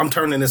yourself, I'm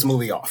turning this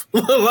movie off.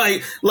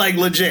 like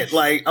legit.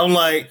 Like, I'm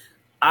like,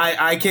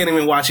 I can't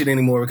even watch it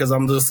anymore because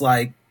I'm just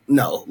like,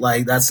 no,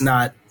 like it's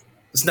not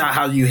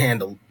how you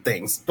handle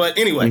things. But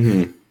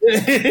anyway,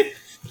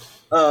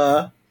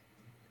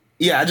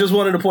 yeah, I just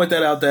wanted to point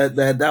that out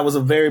that was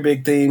a very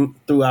big theme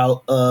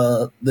throughout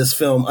this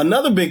film.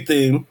 Another big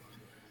theme,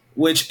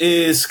 which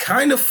is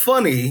kind of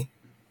funny,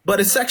 but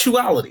it's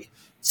sexuality.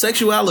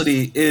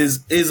 Sexuality is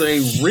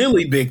a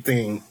really big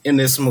thing in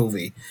this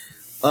movie.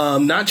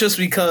 Not just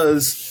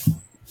because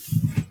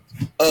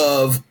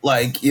of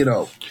like,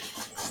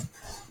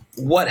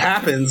 what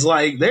happens.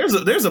 Like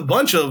there's a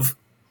bunch of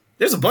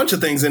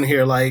things in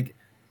here, like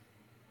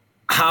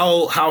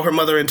how her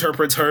mother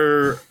interprets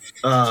her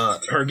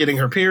getting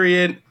her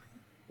period.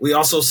 We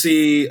also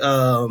see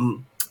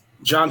John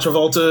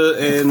Travolta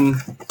and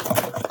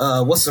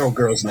what's the old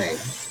girl's name?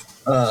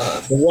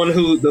 The one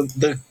who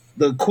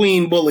the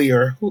queen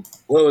bullier.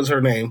 What was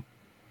her name?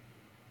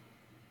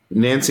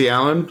 Nancy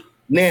Allen.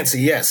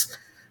 Nancy, yes.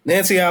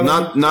 Nancy Allen.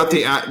 Not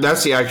the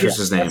that's the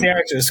actress's name. That's the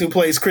actress who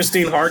plays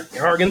Christine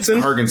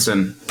Hargensen.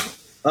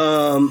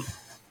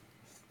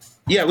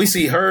 Yeah, we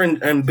see her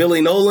and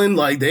Billy Nolan,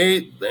 like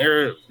they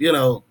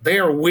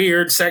are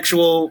weird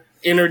sexual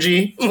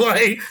energy.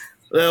 Like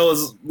that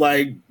was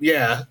like,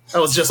 yeah, that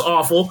was just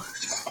awful.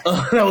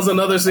 That was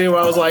another scene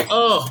where I was like,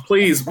 oh,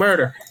 please,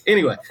 murder.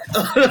 Anyway,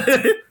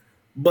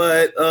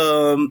 but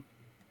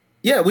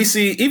yeah, we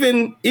see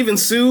even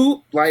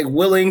Sue like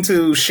willing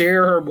to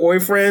share her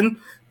boyfriend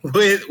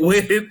with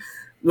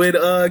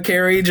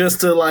Carrie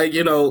just to like,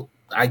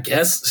 I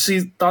guess she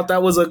thought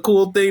that was a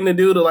cool thing to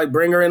do to like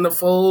bring her in the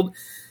fold.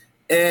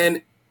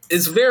 And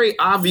it's very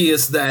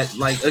obvious that,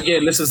 like,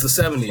 again, this is the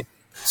 70s.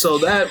 So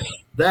that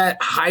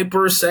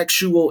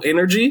hypersexual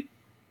energy,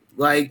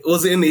 like,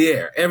 was in the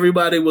air.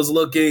 Everybody was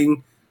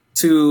looking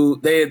to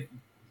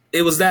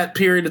it was that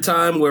period of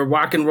time where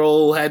rock and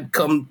roll had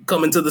come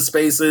into the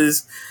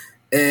spaces,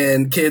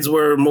 and kids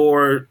were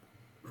more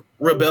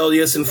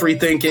rebellious and free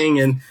thinking,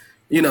 and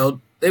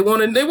they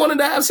wanted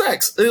to have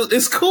sex.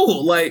 It's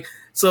cool, like,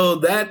 so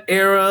that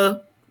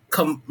era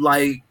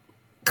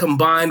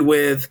combined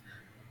with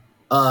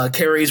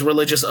Carrie's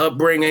religious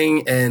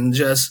upbringing and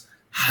just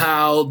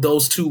how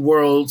those two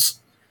worlds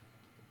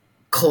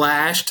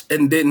clashed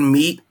and didn't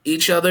meet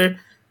each other.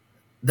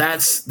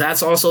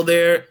 That's also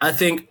there. I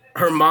think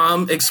her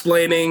mom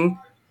explaining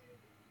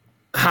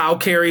how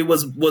Carrie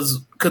was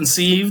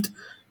conceived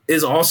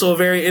is also a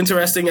very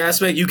interesting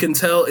aspect. You can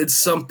tell it's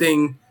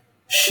something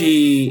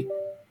she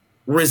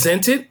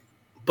resented,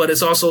 but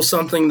it's also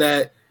something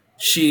that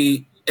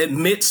she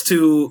admits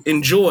to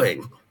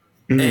enjoying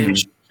and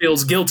she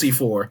feels guilty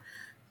for.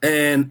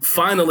 And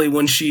finally,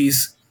 when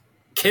she's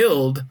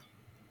killed,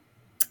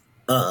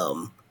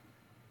 there's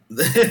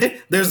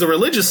the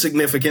religious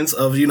significance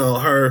of,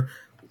 her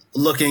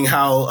looking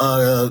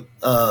how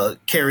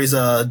Carrie's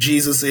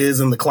Jesus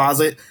is in the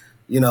closet,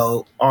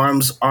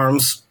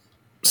 arms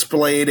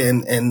splayed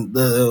and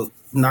the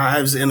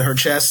knives in her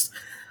chest,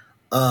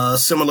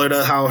 similar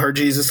to how her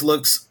Jesus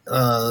looks.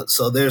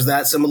 So there's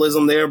that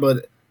symbolism there,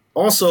 but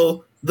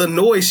also the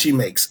noise she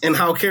makes and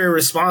how Carrie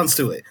responds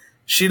to it.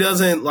 She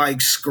doesn't like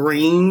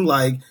scream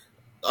like,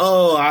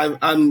 oh,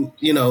 I'm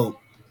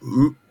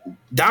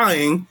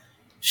dying.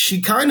 She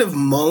kind of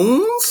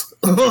moans.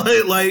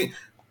 like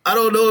I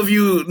don't know if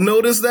you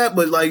noticed that,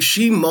 but like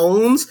she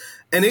moans,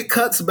 and it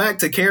cuts back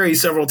to Carrie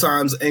several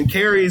times, and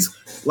Carrie's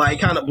like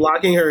kind of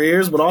blocking her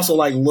ears, but also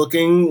like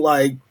looking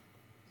like,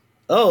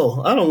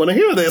 oh, I don't want to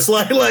hear this.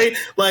 like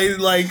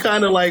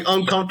kind of like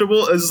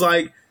uncomfortable. It's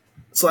like,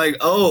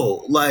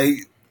 oh,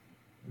 like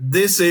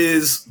this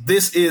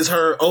is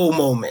her oh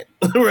moment,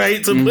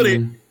 right? To put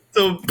it,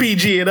 to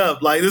PG it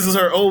up, like this is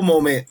her oh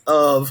moment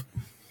of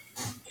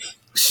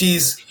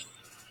she's.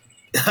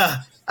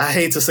 I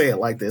hate to say it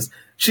like this.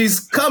 She's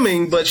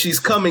coming, but she's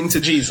coming to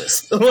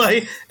Jesus,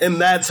 like, and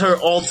that's her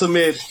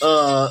ultimate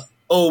oh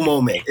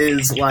moment.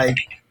 Is like,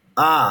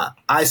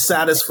 I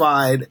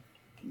satisfied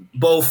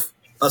both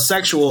a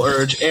sexual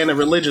urge and a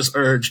religious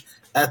urge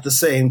at the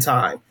same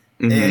time,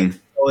 and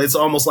so it's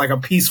almost like a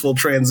peaceful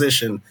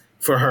transition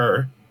for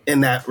her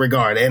in that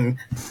regard, and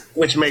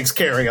which makes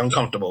Carrie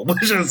uncomfortable,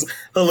 which is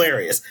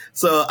hilarious.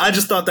 So I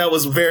just thought that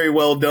was very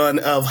well done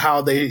of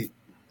how they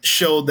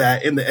showed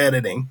that in the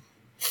editing.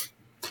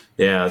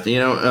 Yeah,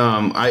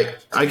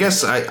 I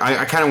guess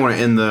I kind of want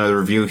to end the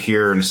review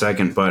here in a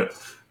second, but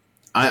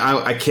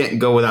I can't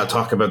go without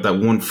talking about that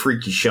one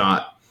freaky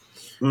shot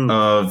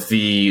of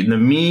the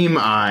meme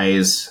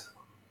eyes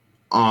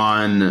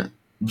on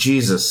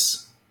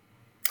Jesus.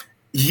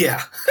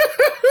 Yeah.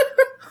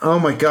 Oh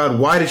my god,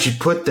 why did she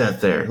put that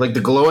there? Like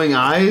the glowing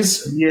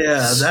eyes? Yeah,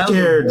 that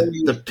scared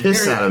was the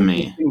piss out of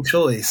me. interesting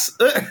choice.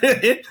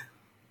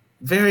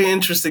 Very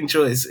interesting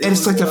choice. And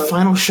it's like the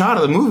final shot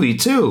of the movie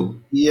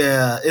too.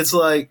 Yeah, it's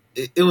like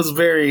it was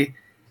very.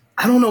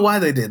 I don't know why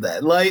they did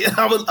that. Like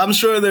I'm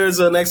sure there's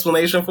an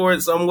explanation for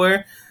it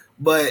somewhere,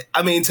 but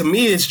I mean, to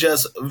me, it's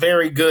just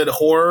very good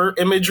horror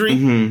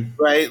imagery,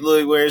 right?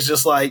 Like, where it's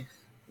just like,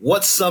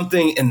 what's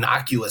something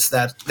innocuous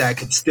that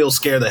could still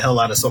scare the hell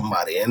out of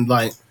somebody, and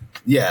like.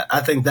 Yeah, I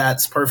think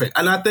that's perfect.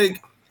 And I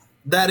think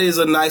that is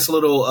a nice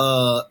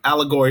little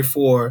allegory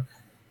for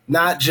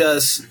not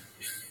just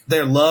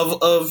their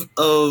love of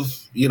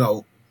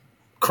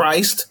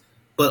Christ,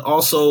 but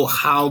also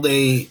how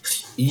they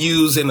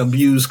use and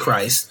abuse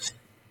Christ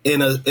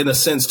in a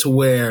sense to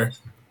where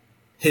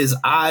his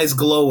eyes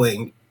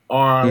glowing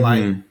are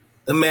like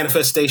the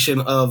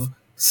manifestation of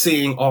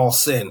seeing all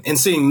sin and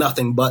seeing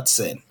nothing but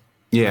sin.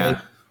 Yeah. Right?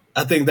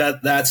 I think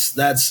that's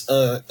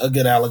a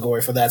good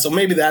allegory for that. So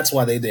maybe that's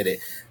why they did it,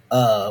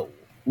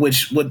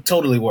 which would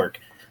totally work.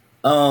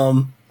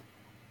 Last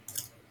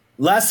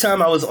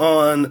time I was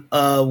on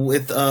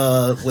with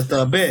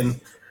Ben,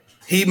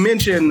 he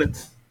mentioned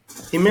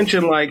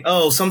like,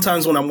 oh,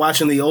 sometimes when I'm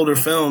watching the older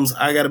films,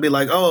 I got to be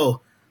like, oh,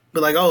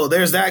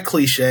 there's that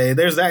cliche,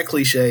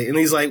 and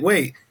he's like,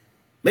 wait,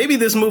 maybe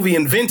this movie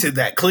invented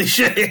that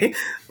cliche,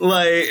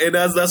 like, and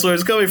that's where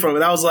it's coming from.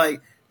 And I was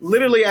like.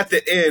 Literally at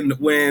the end,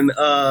 when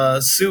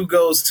Sue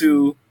goes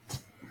to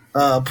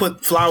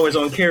put flowers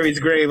on Carrie's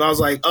grave, I was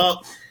like,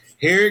 "Oh,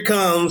 here it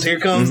comes! Here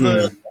comes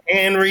the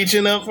hand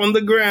reaching up from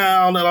the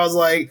ground." And I was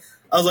like,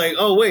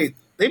 "Oh wait,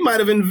 they might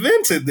have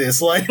invented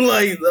this. Like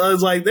I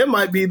was like, that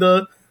might be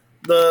the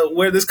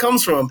where this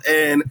comes from."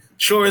 And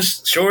sure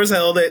as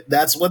hell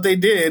that's what they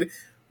did.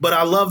 But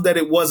I love that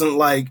it wasn't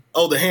like,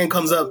 "Oh, the hand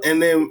comes up and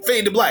then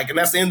fade to black, and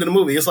that's the end of the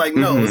movie." It's like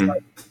no, it's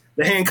like.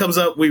 The hand comes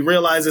up, we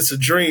realize it's a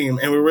dream,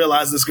 and we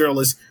realize this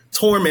girl is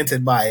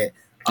tormented by it.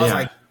 I was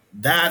like,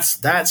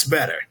 that's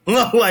better.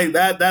 Like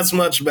that's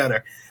much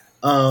better.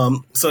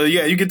 So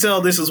yeah, you can tell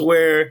this is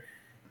where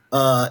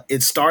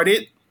it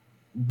started,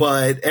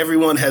 but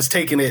everyone has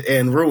taken it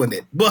and ruined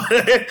it. But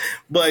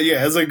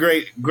yeah, it's a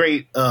great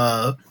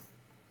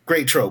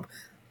trope.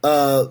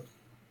 So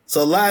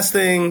last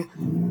thing,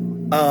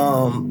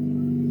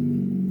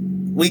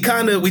 we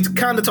kind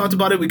of talked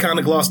about it. We kind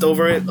of glossed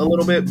over it a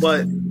little bit,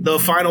 but the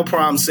final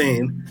prom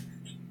scene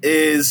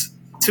is,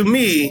 to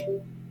me,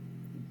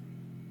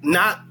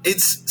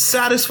 it's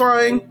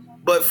satisfying,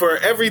 but for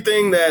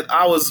everything that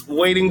I was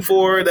waiting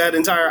for that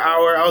entire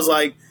hour, I was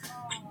like,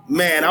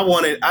 man,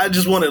 I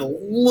just wanted a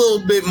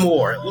little bit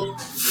more.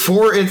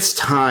 For its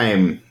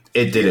time,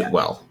 it did it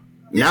well.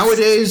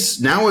 Yes.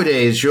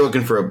 Nowadays, you're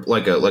looking for a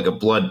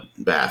blood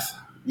bath.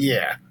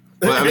 Yeah.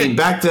 But I mean,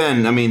 back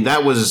then,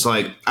 that was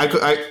like I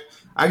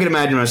could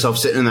imagine myself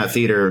sitting in that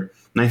theater,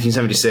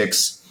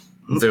 1976,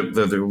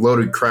 the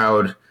loaded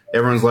crowd.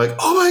 Everyone's like,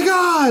 "Oh my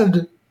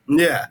god!"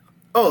 Yeah.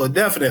 Oh,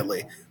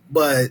 definitely.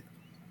 But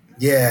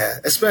yeah,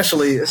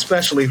 especially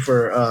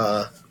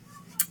for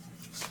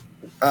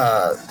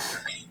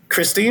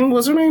Christine,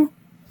 was her name?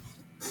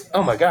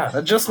 Oh my god!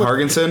 I just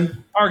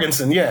Hargensen.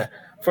 Hargensen, yeah.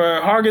 For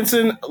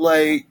Hargensen,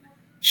 like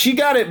she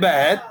got it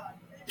bad.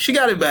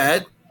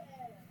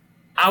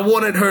 I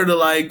wanted her to,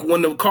 like,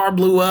 when the car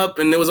blew up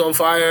and it was on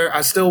fire,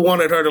 I still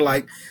wanted her to,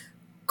 like,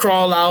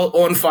 crawl out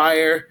on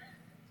fire,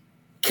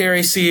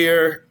 Carrie see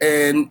her,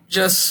 and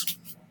just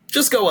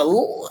go a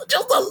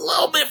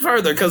little bit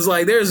further. Because,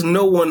 like, there's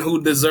no one who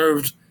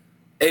deserved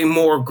a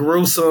more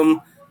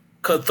gruesome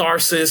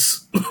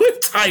catharsis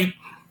type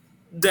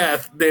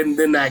death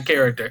than that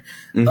character.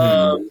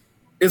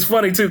 It's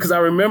funny, too, because I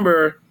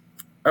remember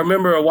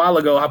a while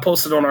ago, I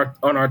posted on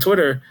our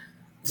Twitter.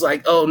 It's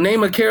like, oh,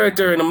 name a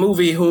character in a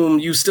movie whom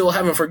you still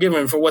haven't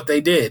forgiven for what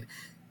they did.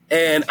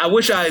 And I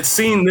wish I had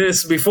seen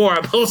this before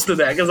I posted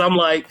that, because I'm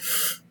like,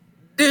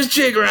 this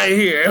chick right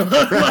here,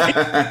 like,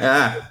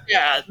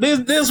 yeah,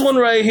 this one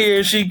right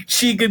here, she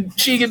could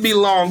be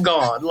long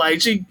gone.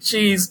 Like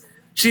she's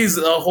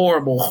a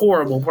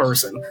horrible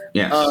person.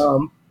 Yes.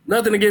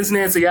 Nothing against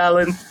Nancy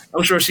Allen.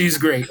 I'm sure she's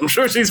great. I'm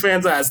sure she's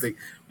fantastic.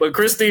 But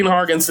Christine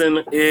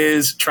Hargensen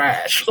is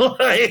trash,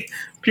 like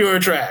pure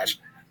trash.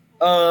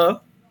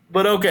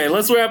 But okay,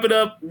 let's wrap it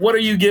up. What are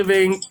you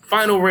giving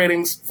final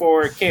ratings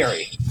for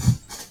Carrie?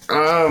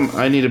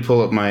 I need to pull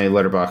up my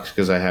letterbox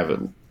because I have it.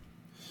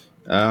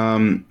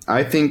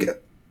 I think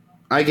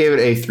I gave it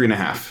a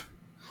 3.5.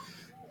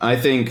 I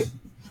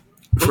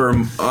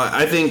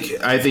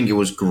think it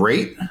was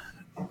great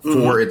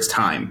for its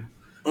time,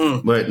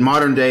 but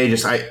modern day,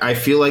 I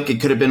feel like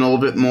it could have been a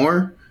little bit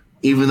more,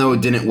 even though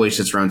it didn't waste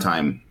its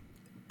runtime.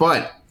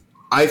 But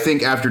I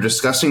think after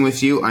discussing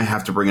with you, I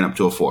have to bring it up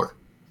to a 4.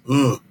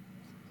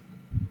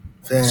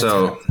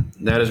 So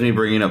that is me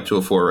bringing it up to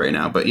a 4 right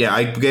now. But yeah,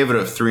 I gave it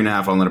a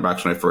 3.5 on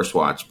Letterboxd when I first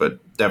watched, but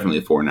definitely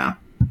a 4 now.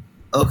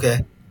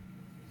 Okay.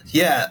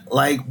 Yeah,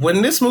 like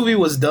when this movie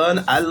was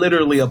done, I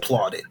literally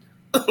applauded.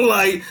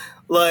 like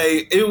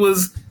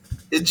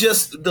it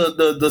just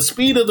the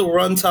speed of the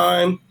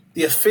runtime,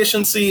 the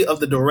efficiency of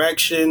the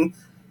direction,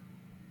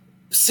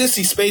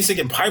 Sissy Spacek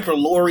and Piper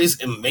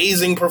Laurie's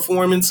amazing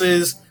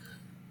performances,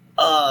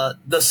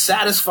 the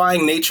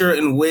satisfying nature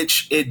in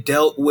which it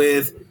dealt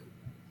with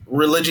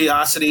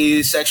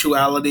religiosity,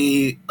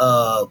 sexuality,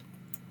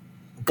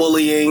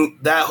 bullying,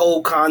 that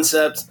whole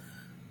concept.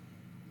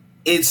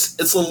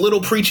 It's a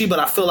little preachy, but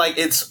I feel like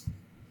its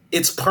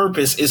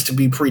purpose is to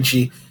be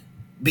preachy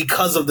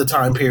because of the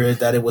time period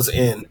that it was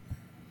in.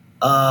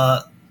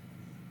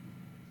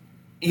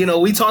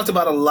 We talked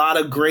about a lot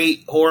of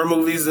great horror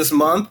movies this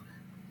month.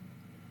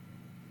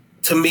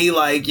 To me,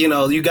 like, you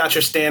got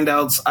your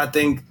standouts. I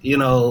think,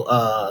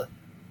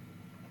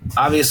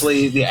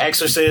 obviously The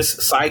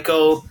Exorcist,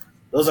 Psycho,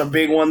 those are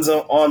big ones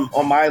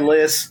on my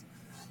list.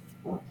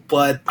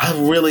 But I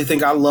really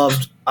think I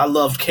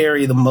loved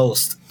Carrie the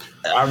most.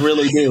 I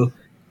really do.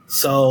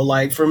 So,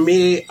 like, for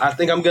me, I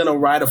think I'm gonna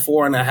ride a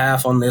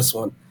 4.5 on this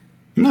one.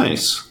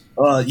 Nice.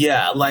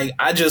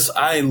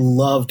 I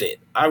loved it.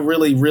 I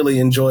really, really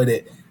enjoyed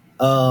it.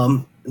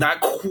 Not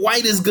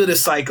quite as good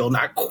as Psycho,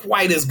 not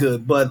quite as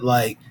good, but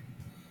like,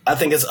 I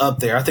think it's up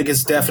there. I think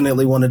it's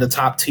definitely one of the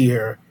top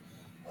tier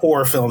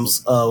horror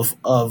films of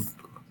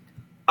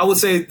I would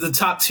say the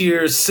top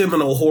tier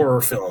seminal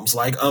horror films,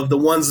 like of the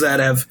ones that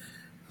have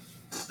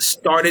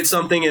started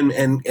something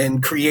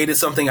and created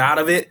something out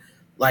of it.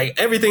 Like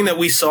everything that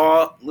we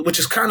saw, which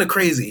is kind of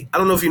crazy. I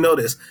don't know if you know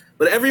this,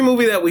 but every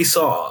movie that we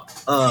saw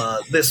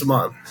this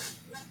month,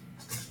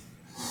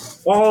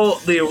 all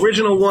the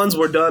original ones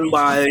were done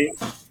by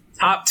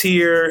top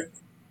tier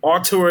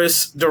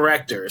auteurist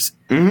directors.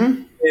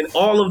 Mm-hmm. And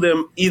all of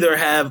them either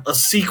have a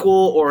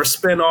sequel or a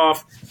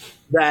spinoff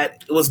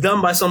that was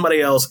done by somebody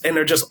else, and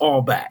they're just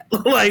all bad.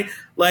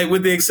 like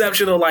with the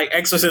exception of like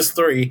Exorcist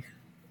 3,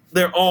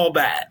 they're all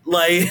bad.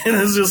 Like, and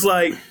it's just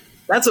like,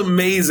 that's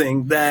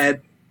amazing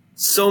that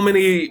so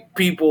many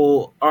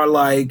people are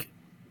like,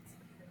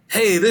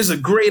 hey, there's a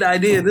great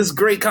idea, this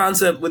great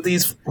concept with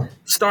these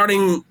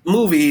starting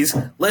movies.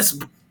 Let's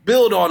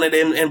build on it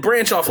and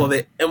branch off of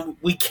it, and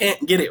we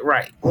can't get it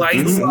right. Like,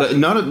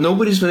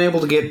 nobody's been able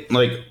to get,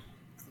 like,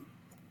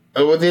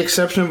 with the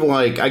exception of,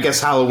 like, I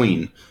guess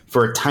Halloween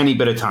for a tiny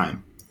bit of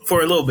time.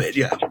 For a little bit,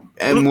 yeah.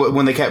 And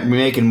when they kept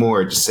making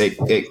more,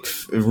 it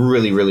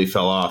really, really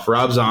fell off.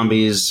 Rob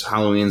Zombie's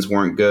Halloweens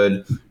weren't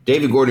good.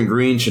 David Gordon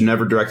Green should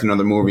never direct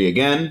another movie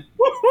again.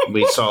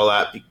 We saw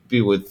that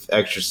be with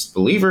Exorcist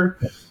Believer.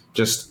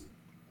 Just,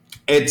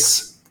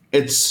 it's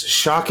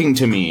shocking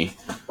to me.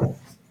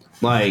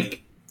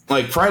 Like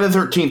Friday the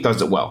 13th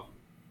does it well.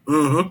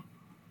 Mm-hmm.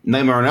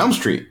 Nightmare on Elm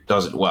Street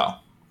does it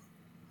well.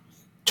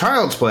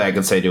 Child's Play, I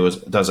could say,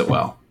 does it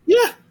well.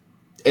 Yeah.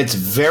 It's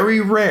very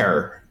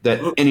rare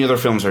that any other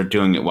films are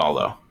doing it well,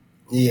 though.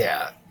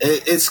 Yeah.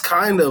 It's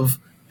kind of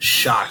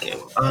shocking,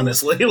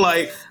 honestly.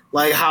 like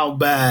how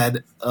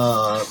bad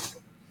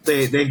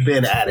they've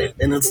been at it.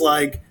 And it's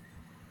like,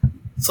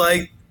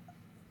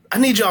 I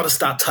need y'all to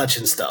stop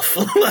touching stuff.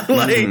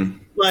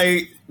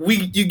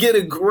 You get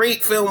a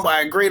great film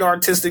by a great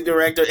artistic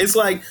director. It's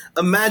like,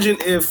 imagine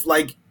if,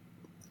 like,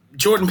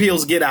 Jordan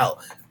Peele's Get Out.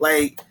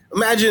 Like,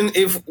 imagine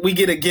if we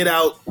get a Get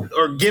Out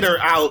or Get Her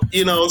Out,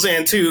 you know what I'm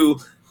saying, too,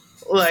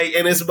 like,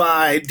 and it's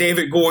by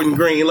David Gordon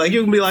Green. Like,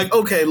 you can be like,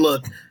 okay,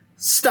 look,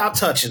 stop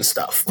touching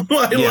stuff.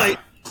 Like,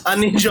 I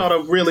need y'all to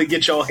really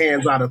get your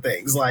hands out of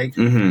things. Like,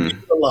 leave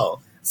it alone.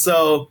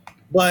 So,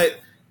 but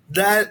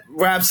that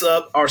wraps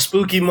up our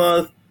spooky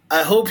month.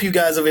 I hope you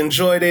guys have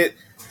enjoyed it.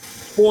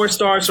 4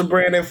 stars for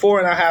Brandon,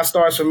 4.5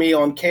 stars for me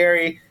on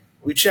Carrie.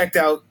 We checked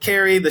out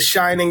Carrie, The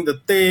Shining,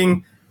 The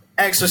Thing,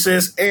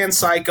 Exorcist, and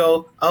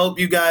Psycho. I hope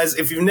you guys,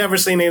 if you've never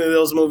seen any of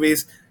those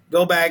movies,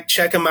 go back,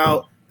 check them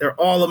out. They're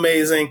all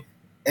amazing.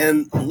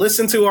 And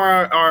listen to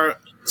our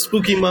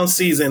spooky month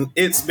season.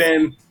 It's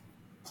been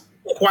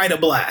quite a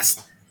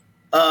blast.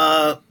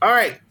 All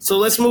right, so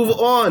let's move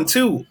on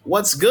to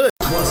What's Good.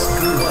 What's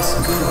good?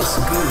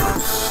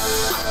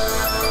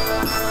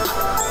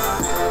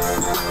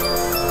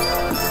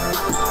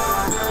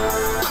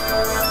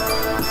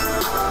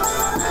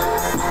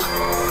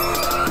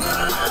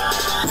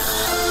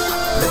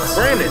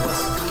 Brandon,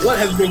 what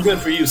has been good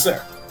for you,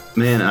 sir?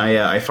 Man,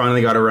 I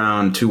finally got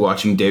around to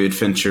watching David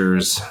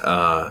Fincher's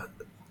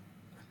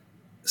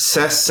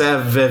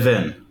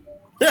Sessevivin.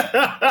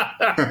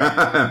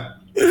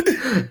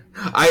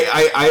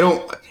 I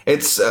don't.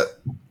 It's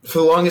for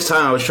the longest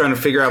time I was trying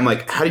to figure out. I'm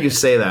like, how do you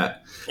say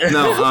that?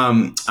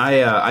 No,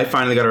 I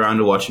finally got around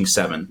to watching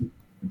Seven.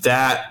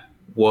 That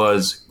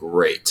was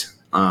great.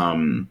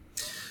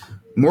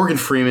 Morgan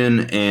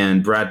Freeman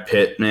and Brad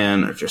Pitt,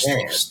 man, are just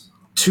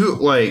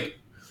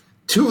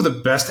two of the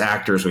best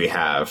actors we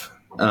have.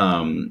 We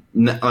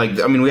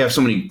have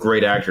so many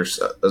great actors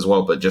as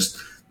well, but just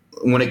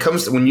when it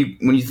comes to when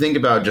you think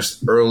about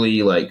just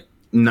early like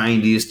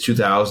 90s,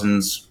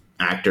 2000s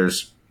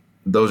actors,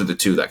 those are the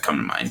two that come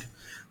to mind.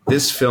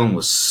 This film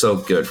was so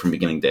good from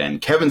beginning to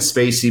end. Kevin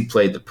Spacey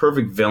played the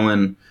perfect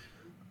villain.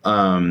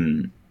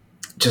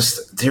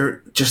 Just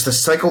the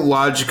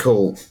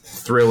psychological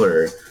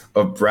thriller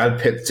of Brad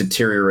Pitt's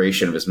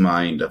deterioration of his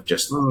mind, of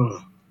just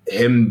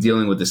him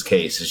dealing with this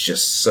case, is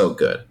just so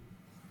good.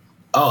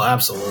 Oh,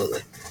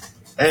 absolutely.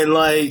 And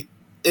like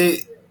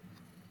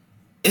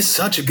it's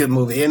such a good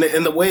movie, and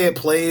the way it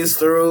plays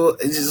through,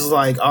 it's just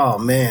like, oh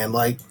man,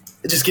 like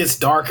it just gets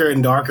darker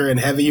and darker and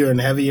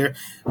heavier.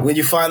 When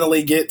you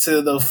finally get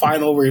to the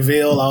final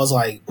reveal, I was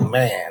like,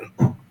 man,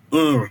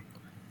 and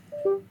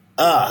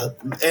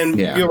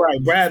you're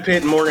right, Brad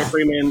Pitt and Morgan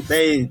Freeman,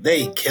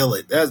 they kill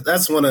it.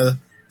 That's one of,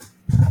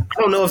 I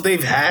don't know if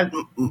they've had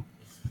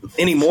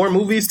any more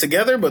movies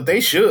together, but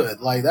they should.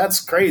 Like, that's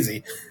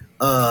crazy.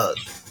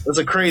 It's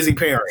a crazy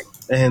pairing,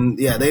 and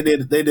yeah, they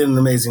did an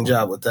amazing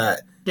job with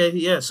that. Okay,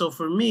 yeah. So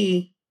for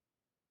me,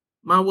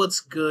 my what's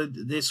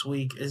good this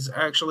week is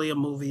actually a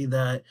movie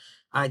that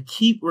I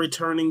keep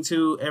returning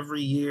to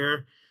every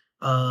year,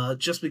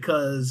 just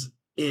because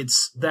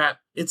it's that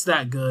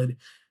good,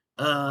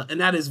 and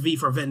that is V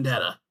for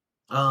Vendetta.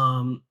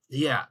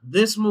 Yeah,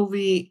 this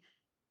movie,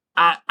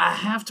 I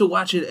have to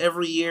watch it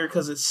every year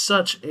because it's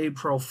such a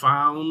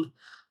profound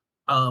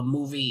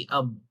movie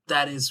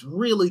that is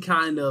really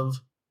kind of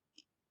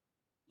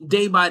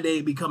day by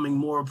day becoming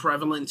more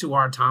prevalent to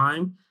our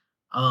time.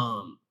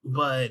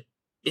 But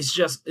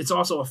it's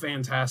also a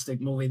fantastic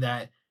movie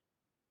that,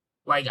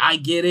 like, I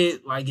get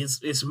it. Like,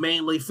 it's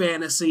mainly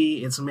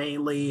fantasy. It's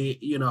mainly,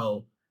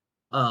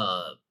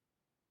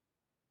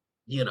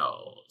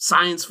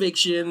 science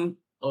fiction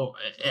or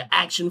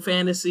action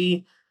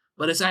fantasy,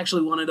 but it's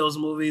actually one of those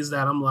movies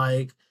that I'm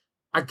like,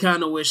 I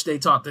kind of wish they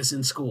taught this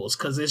in schools,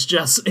 because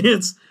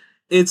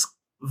it's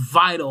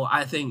vital,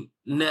 I think,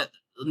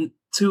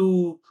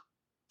 to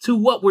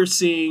what we're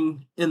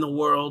seeing in the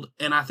world,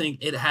 and I think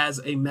it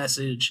has a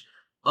message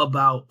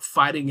about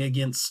fighting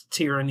against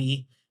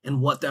tyranny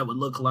and what that would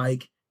look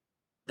like.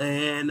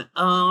 And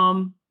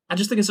I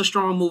just think it's a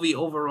strong movie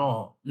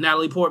overall.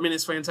 Natalie Portman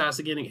is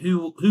fantastic in it.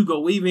 Hugo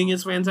Weaving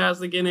is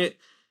fantastic in it.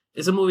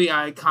 It's a movie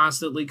I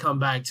constantly come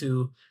back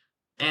to,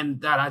 and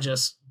that I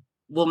just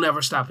will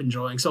never stop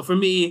enjoying. So for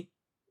me,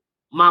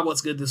 my what's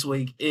good this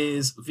week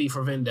is V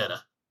for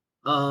Vendetta.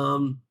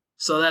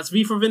 So that's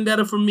V for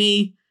Vendetta for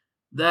me.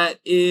 That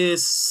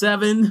is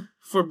 7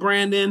 for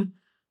Brandon.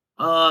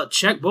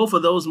 Check both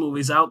of those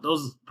movies out.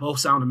 Those both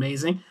sound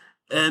amazing.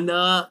 And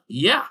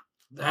yeah,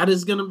 that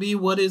is going to be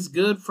what is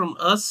good from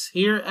us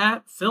here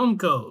at Film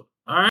Code.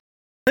 All right.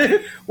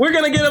 We're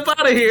going to get up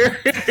out of here.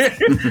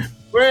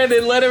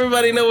 Brandon, let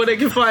everybody know where they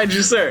can find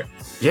you, sir.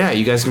 Yeah,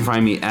 you guys can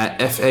find me at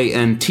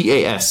FANTASMIC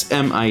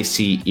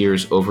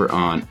ears over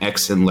on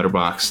X and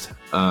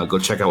Letterboxd. Go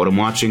check out what I'm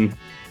watching.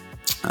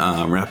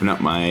 Wrapping up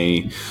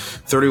my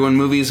 31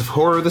 movies of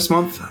horror this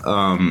month.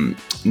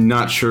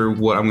 Not sure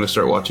what I'm going to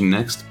start watching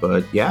next,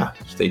 but yeah,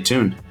 stay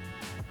tuned.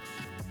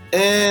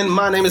 And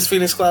my name is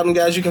Phoenix Cloud, and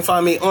guys, you can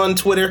find me on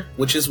Twitter,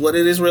 which is what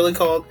it is really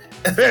called,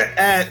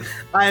 at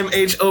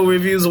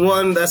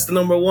IamHOReviews1, that's the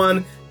number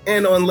 1,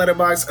 and on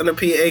Letterboxd under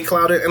PA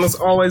Clouded. And as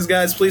always,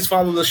 guys, please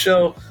follow the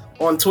show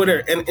on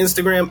Twitter and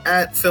Instagram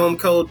at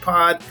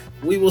FilmCodePod.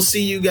 We will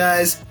see you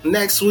guys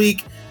next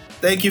week.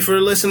 Thank you for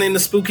listening to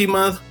Spooky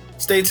Month.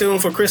 Stay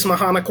tuned for Chris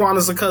Mahana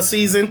Kwanzaa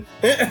season.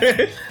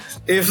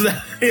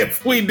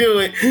 If we do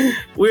it,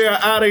 we are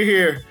out of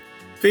here.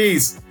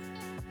 Peace.